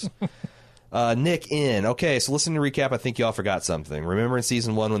staircases. Nick in. Okay, so listen to recap. I think y'all forgot something. Remember in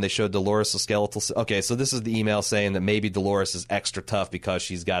season 1 when they showed Dolores' skeletal? Okay, so this is the email saying that maybe Dolores is extra tough because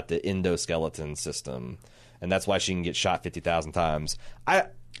she's got the endoskeleton system, and that's why she can get shot 50,000 times. I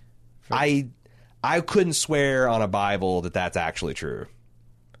couldn't swear on a Bible that that's actually true.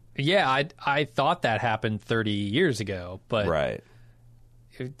 Yeah, I thought that happened 30 years ago, but right.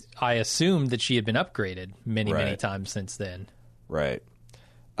 I assumed that she had been upgraded many times since then. Right.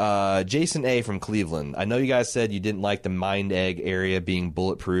 Jason A. from Cleveland. I know you guys said you didn't like the Mind Egg area being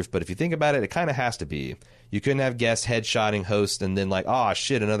bulletproof, but if you think about it, it kind of has to be. You couldn't have guests headshotting hosts and then, like, oh,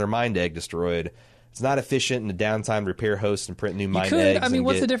 shit, another Mind Egg destroyed. It's not efficient in the downtime to repair hosts and print new mind could. eggs. I mean,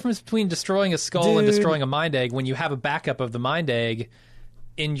 what's the difference between destroying a skull and destroying a mind egg when you have a backup of the mind egg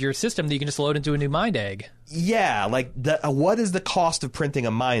in your system that you can just load into a new mind egg? Yeah, like what is the cost of printing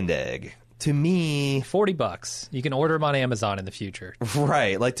a mind egg? To me, $40. You can order them on Amazon in the future.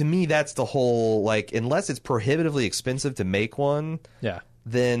 Right. Like, to me, that's the whole, like, unless it's prohibitively expensive to make one, Yeah.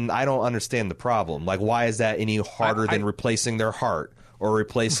 then I don't understand the problem. Like, why is that any harder than replacing their heart or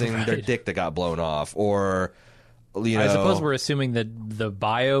replacing their dick that got blown off, or, you know, I suppose we're assuming that the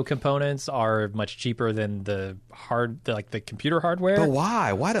bio components are much cheaper than the computer hardware. But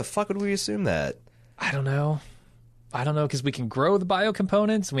why? Why the fuck would we assume that? I don't know, because we can grow the bio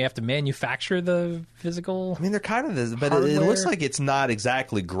components and we have to manufacture the physical. I mean, they're kind of this, but hardware. it looks like it's not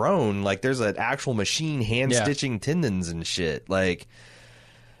exactly grown. Like, there's an actual machine hand stitching tendons and shit. Like,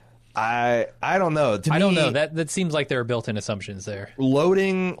 I don't know. I don't know. That seems like there are built-in assumptions there.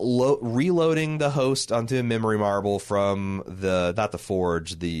 Reloading the host onto a memory marble from not the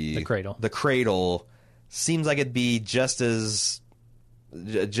forge, the cradle. The cradle seems like it'd be just as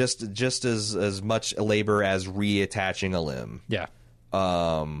much labor as reattaching a limb. Yeah.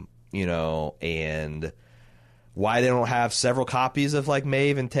 You know, and why they don't have several copies of like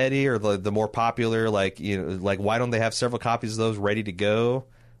Maeve and Teddy, or the more popular, like, you know, like, why don't they have several copies of those ready to go?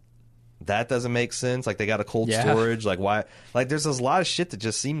 That doesn't make sense. Like, they got a cold storage. Like, why? Like, there's a lot of shit that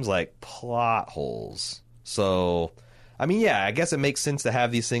just seems like plot holes. So, I mean, yeah, I guess it makes sense to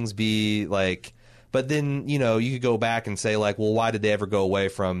have these things be like, but then, you know, you could go back and say, like, well, why did they ever go away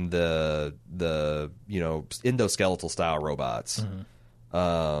from the you know, endoskeletal style robots?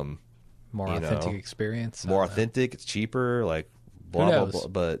 Mm-hmm. More authentic experience. More authentic. It's cheaper. Like, blah blah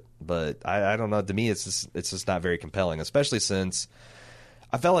blah. But I don't know. To me, it's just not very compelling, especially since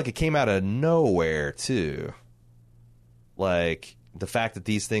I felt like it came out of nowhere too. Like, the fact that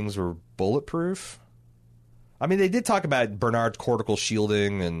these things were bulletproof. I mean, they did talk about Bernard's cortical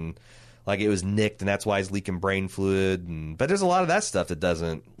shielding and, like, it was nicked and that's why he's leaking brain fluid. But there's a lot of that stuff that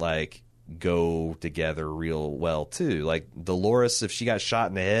doesn't, like, go together real well too. Like, Dolores, if she got shot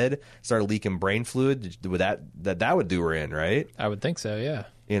in the head, started leaking brain fluid, would that would do her in, right? I would think so, yeah.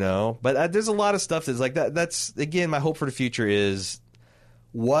 You know, but there's a lot of stuff that's like that. That's, again, my hope for the future is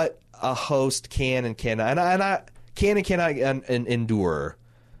what a host can and cannot, and I can and cannot endure.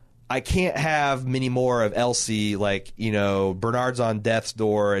 I can't have many more of Elsie, like, you know, Bernard's on death's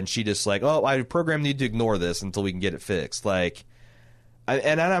door and she just like, oh, I programmed you to ignore this until we can get it fixed. Like,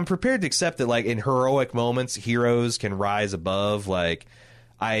 and I'm prepared to accept that, like, in heroic moments, heroes can rise above. Like,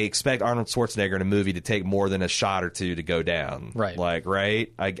 I expect Arnold Schwarzenegger in a movie to take more than a shot or two to go down. Right. Like,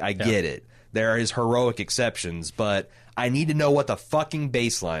 right? I get it. There is heroic exceptions, but I need to know what the fucking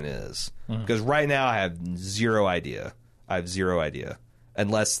baseline is. Because right now I have zero idea.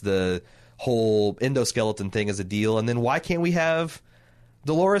 Unless the whole endoskeleton thing is a deal. And then why can't we have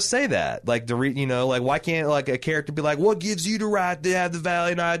Dolores say that? Like, you know, like, why can't, like, a character be like, what gives you the right to have the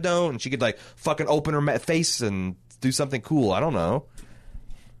valley and I don't? And she could, like, fucking open her face and do something cool. I don't know.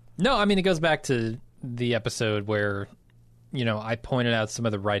 No, I mean, it goes back to the episode where, you know, I pointed out some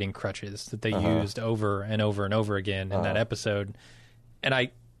of the writing crutches that they used over and over and over again in that episode. And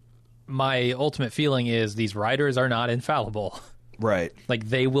my ultimate feeling is these writers are not infallible. Right. Like,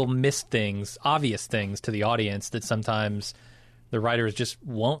 they will miss things, obvious things to the audience that sometimes the writers just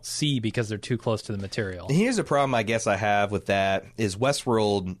won't see because they're too close to the material. And here's the problem I guess I have with that is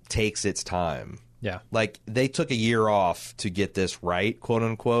Westworld takes its time. Yeah. Like, they took a year off to get this right, quote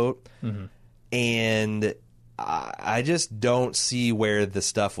unquote. And I just don't see where the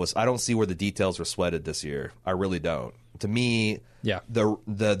stuff was. I don't see where the details were sweated this year. I really don't. To me,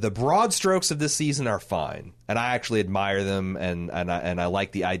 the broad strokes of this season are fine, and I actually admire them, and I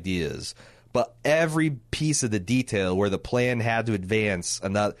like the ideas. But every piece of the detail where the plan had to advance,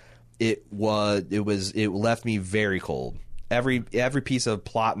 it left me very cold. Every piece of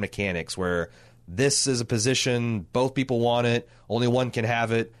plot mechanics where this is a position, both people want it, only one can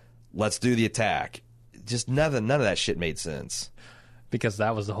have it. Let's do the attack. Just none of that shit made sense. Because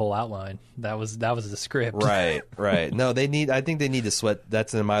that was the whole outline. That was the script. Right. No, I think they need to sweat.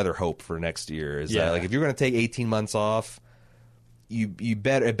 That's my other hope for next year is that, like, if you're going to take 18 months off, it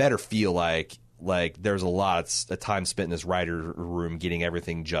better feel like there's a lot of time spent in this writer room getting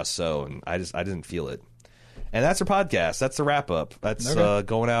everything just so, and I didn't feel it. And that's our podcast. That's the wrap up. That's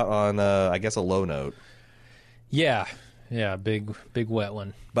going out on I guess a low note. Yeah, big wet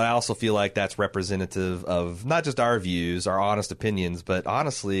one. But I also feel like that's representative of not just our views, our honest opinions, but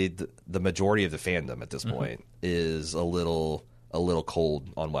honestly, the majority of the fandom at this point is a little cold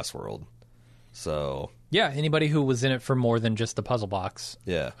on Westworld. So yeah, anybody who was in it for more than just the puzzle box,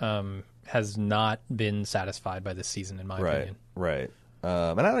 has not been satisfied by this season, in my opinion. Right.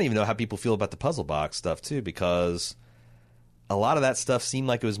 And I don't even know how people feel about the puzzle box stuff, too, because a lot of that stuff seemed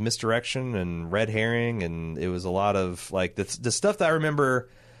like it was misdirection and red herring, and it was a lot of, like, the stuff that I remember,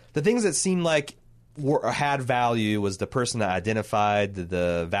 the things that seemed like had value was the person that identified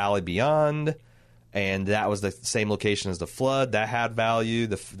the valley beyond, and that was the same location as the flood. That had value.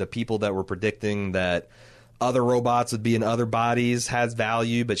 The people that were predicting that other robots would be in other bodies has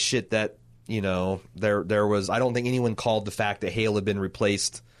value, but shit that, there was, I don't think anyone called the fact that Hale had been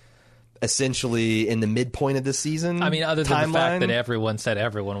replaced essentially in the midpoint of this season. I mean, other than the fact that everyone said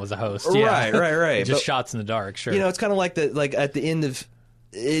everyone was a host. Right. Just shots in the dark, sure. It's kind of like at the end of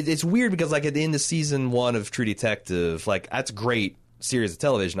it's weird because like at the end of season 1 of True Detective, like that's a great series of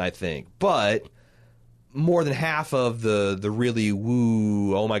television, I think, but more than half of the really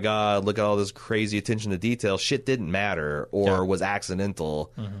woo, oh my god, look at all this crazy attention to detail shit didn't matter or was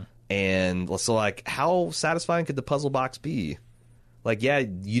accidental. Mm-hmm. And so like how satisfying could the puzzle box be? Like, yeah,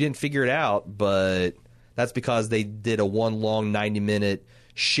 you didn't figure it out, but that's because they did a one long 90-minute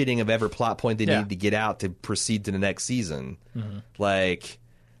shitting of every plot point they needed to get out to proceed to the next season. Mm-hmm. Like,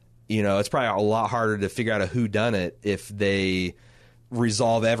 it's probably a lot harder to figure out a whodunit if they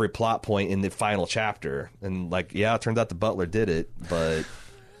resolve every plot point in the final chapter. And, like, yeah, it turns out the butler did it, but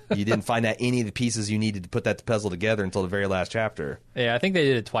you didn't find out any of the pieces you needed to put that puzzle together until the very last chapter. Yeah, I think they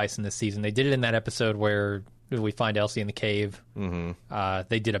did it twice in this season. They did it in that episode where we find Elsie in the cave. Mm-hmm.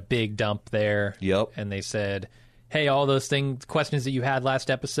 They did a big dump there. Yep. And they said, hey, all those questions that you had last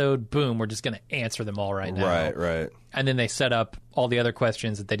episode, boom, we're just going to answer them all right now. Right. And then they set up all the other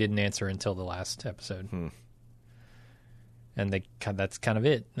questions that they didn't answer until the last episode. And that's kind of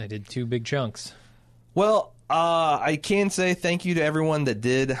it. They did 2 big chunks. Well, I can say thank you to everyone that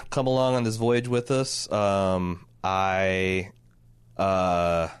did come along on this voyage with us. I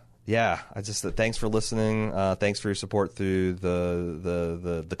just thanks for listening. Thanks for your support through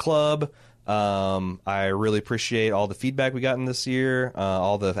the club. I really appreciate all the feedback we gotten this year,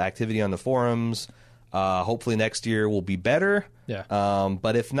 all the activity on the forums. Hopefully next year will be better. Yeah.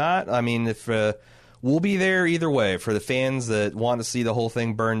 But if not, I mean, if we'll be there either way for the fans that want to see the whole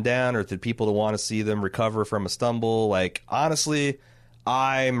thing burn down, or the people that want to see them recover from a stumble. Like, honestly,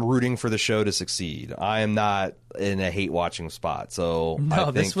 I'm rooting for the show to succeed. I am not in a hate-watching spot. So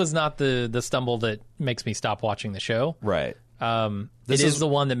this was not the stumble that makes me stop watching the show. Right. It is the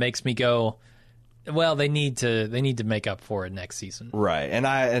one that makes me go, well, they need to make up for it next season. Right.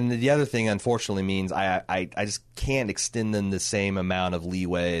 And the other thing, unfortunately, means I just can't extend them the same amount of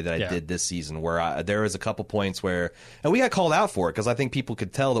leeway that I did this season, where there was a couple points where, and we got called out for it because I think people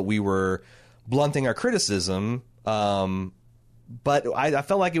could tell that we were blunting our criticism. But I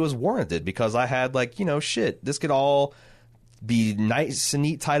felt like it was warranted because I had this could all be nice and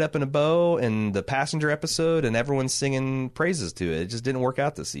neat, tied up in a bow in the passenger episode, and everyone's singing praises to it. It just didn't work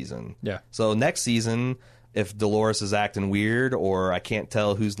out this season. Yeah. So next season, if Dolores is acting weird or I can't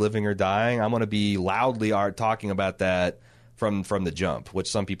tell who's living or dying, I'm going to be loudly talking about that from the jump, which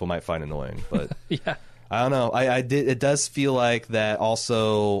some people might find annoying. But yeah, I don't know. It does feel like that.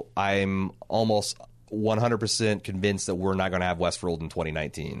 Also, I'm almost 100% convinced that we're not going to have Westworld in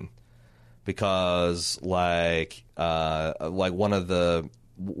 2019 because like one of the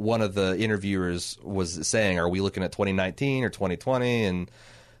interviewers was saying, are we looking at 2019 or 2020?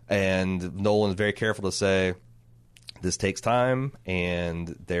 And Nolan's very careful to say this takes time and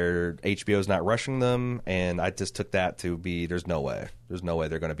HBO's not rushing them, and I just took that to be there's no way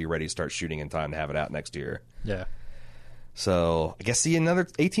they're going to be ready to start shooting in time to have it out next year. Yeah. So I guess see you in another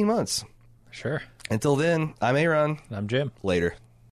 18 months. Sure. Until then, I'm Aaron. I'm Jim. Later.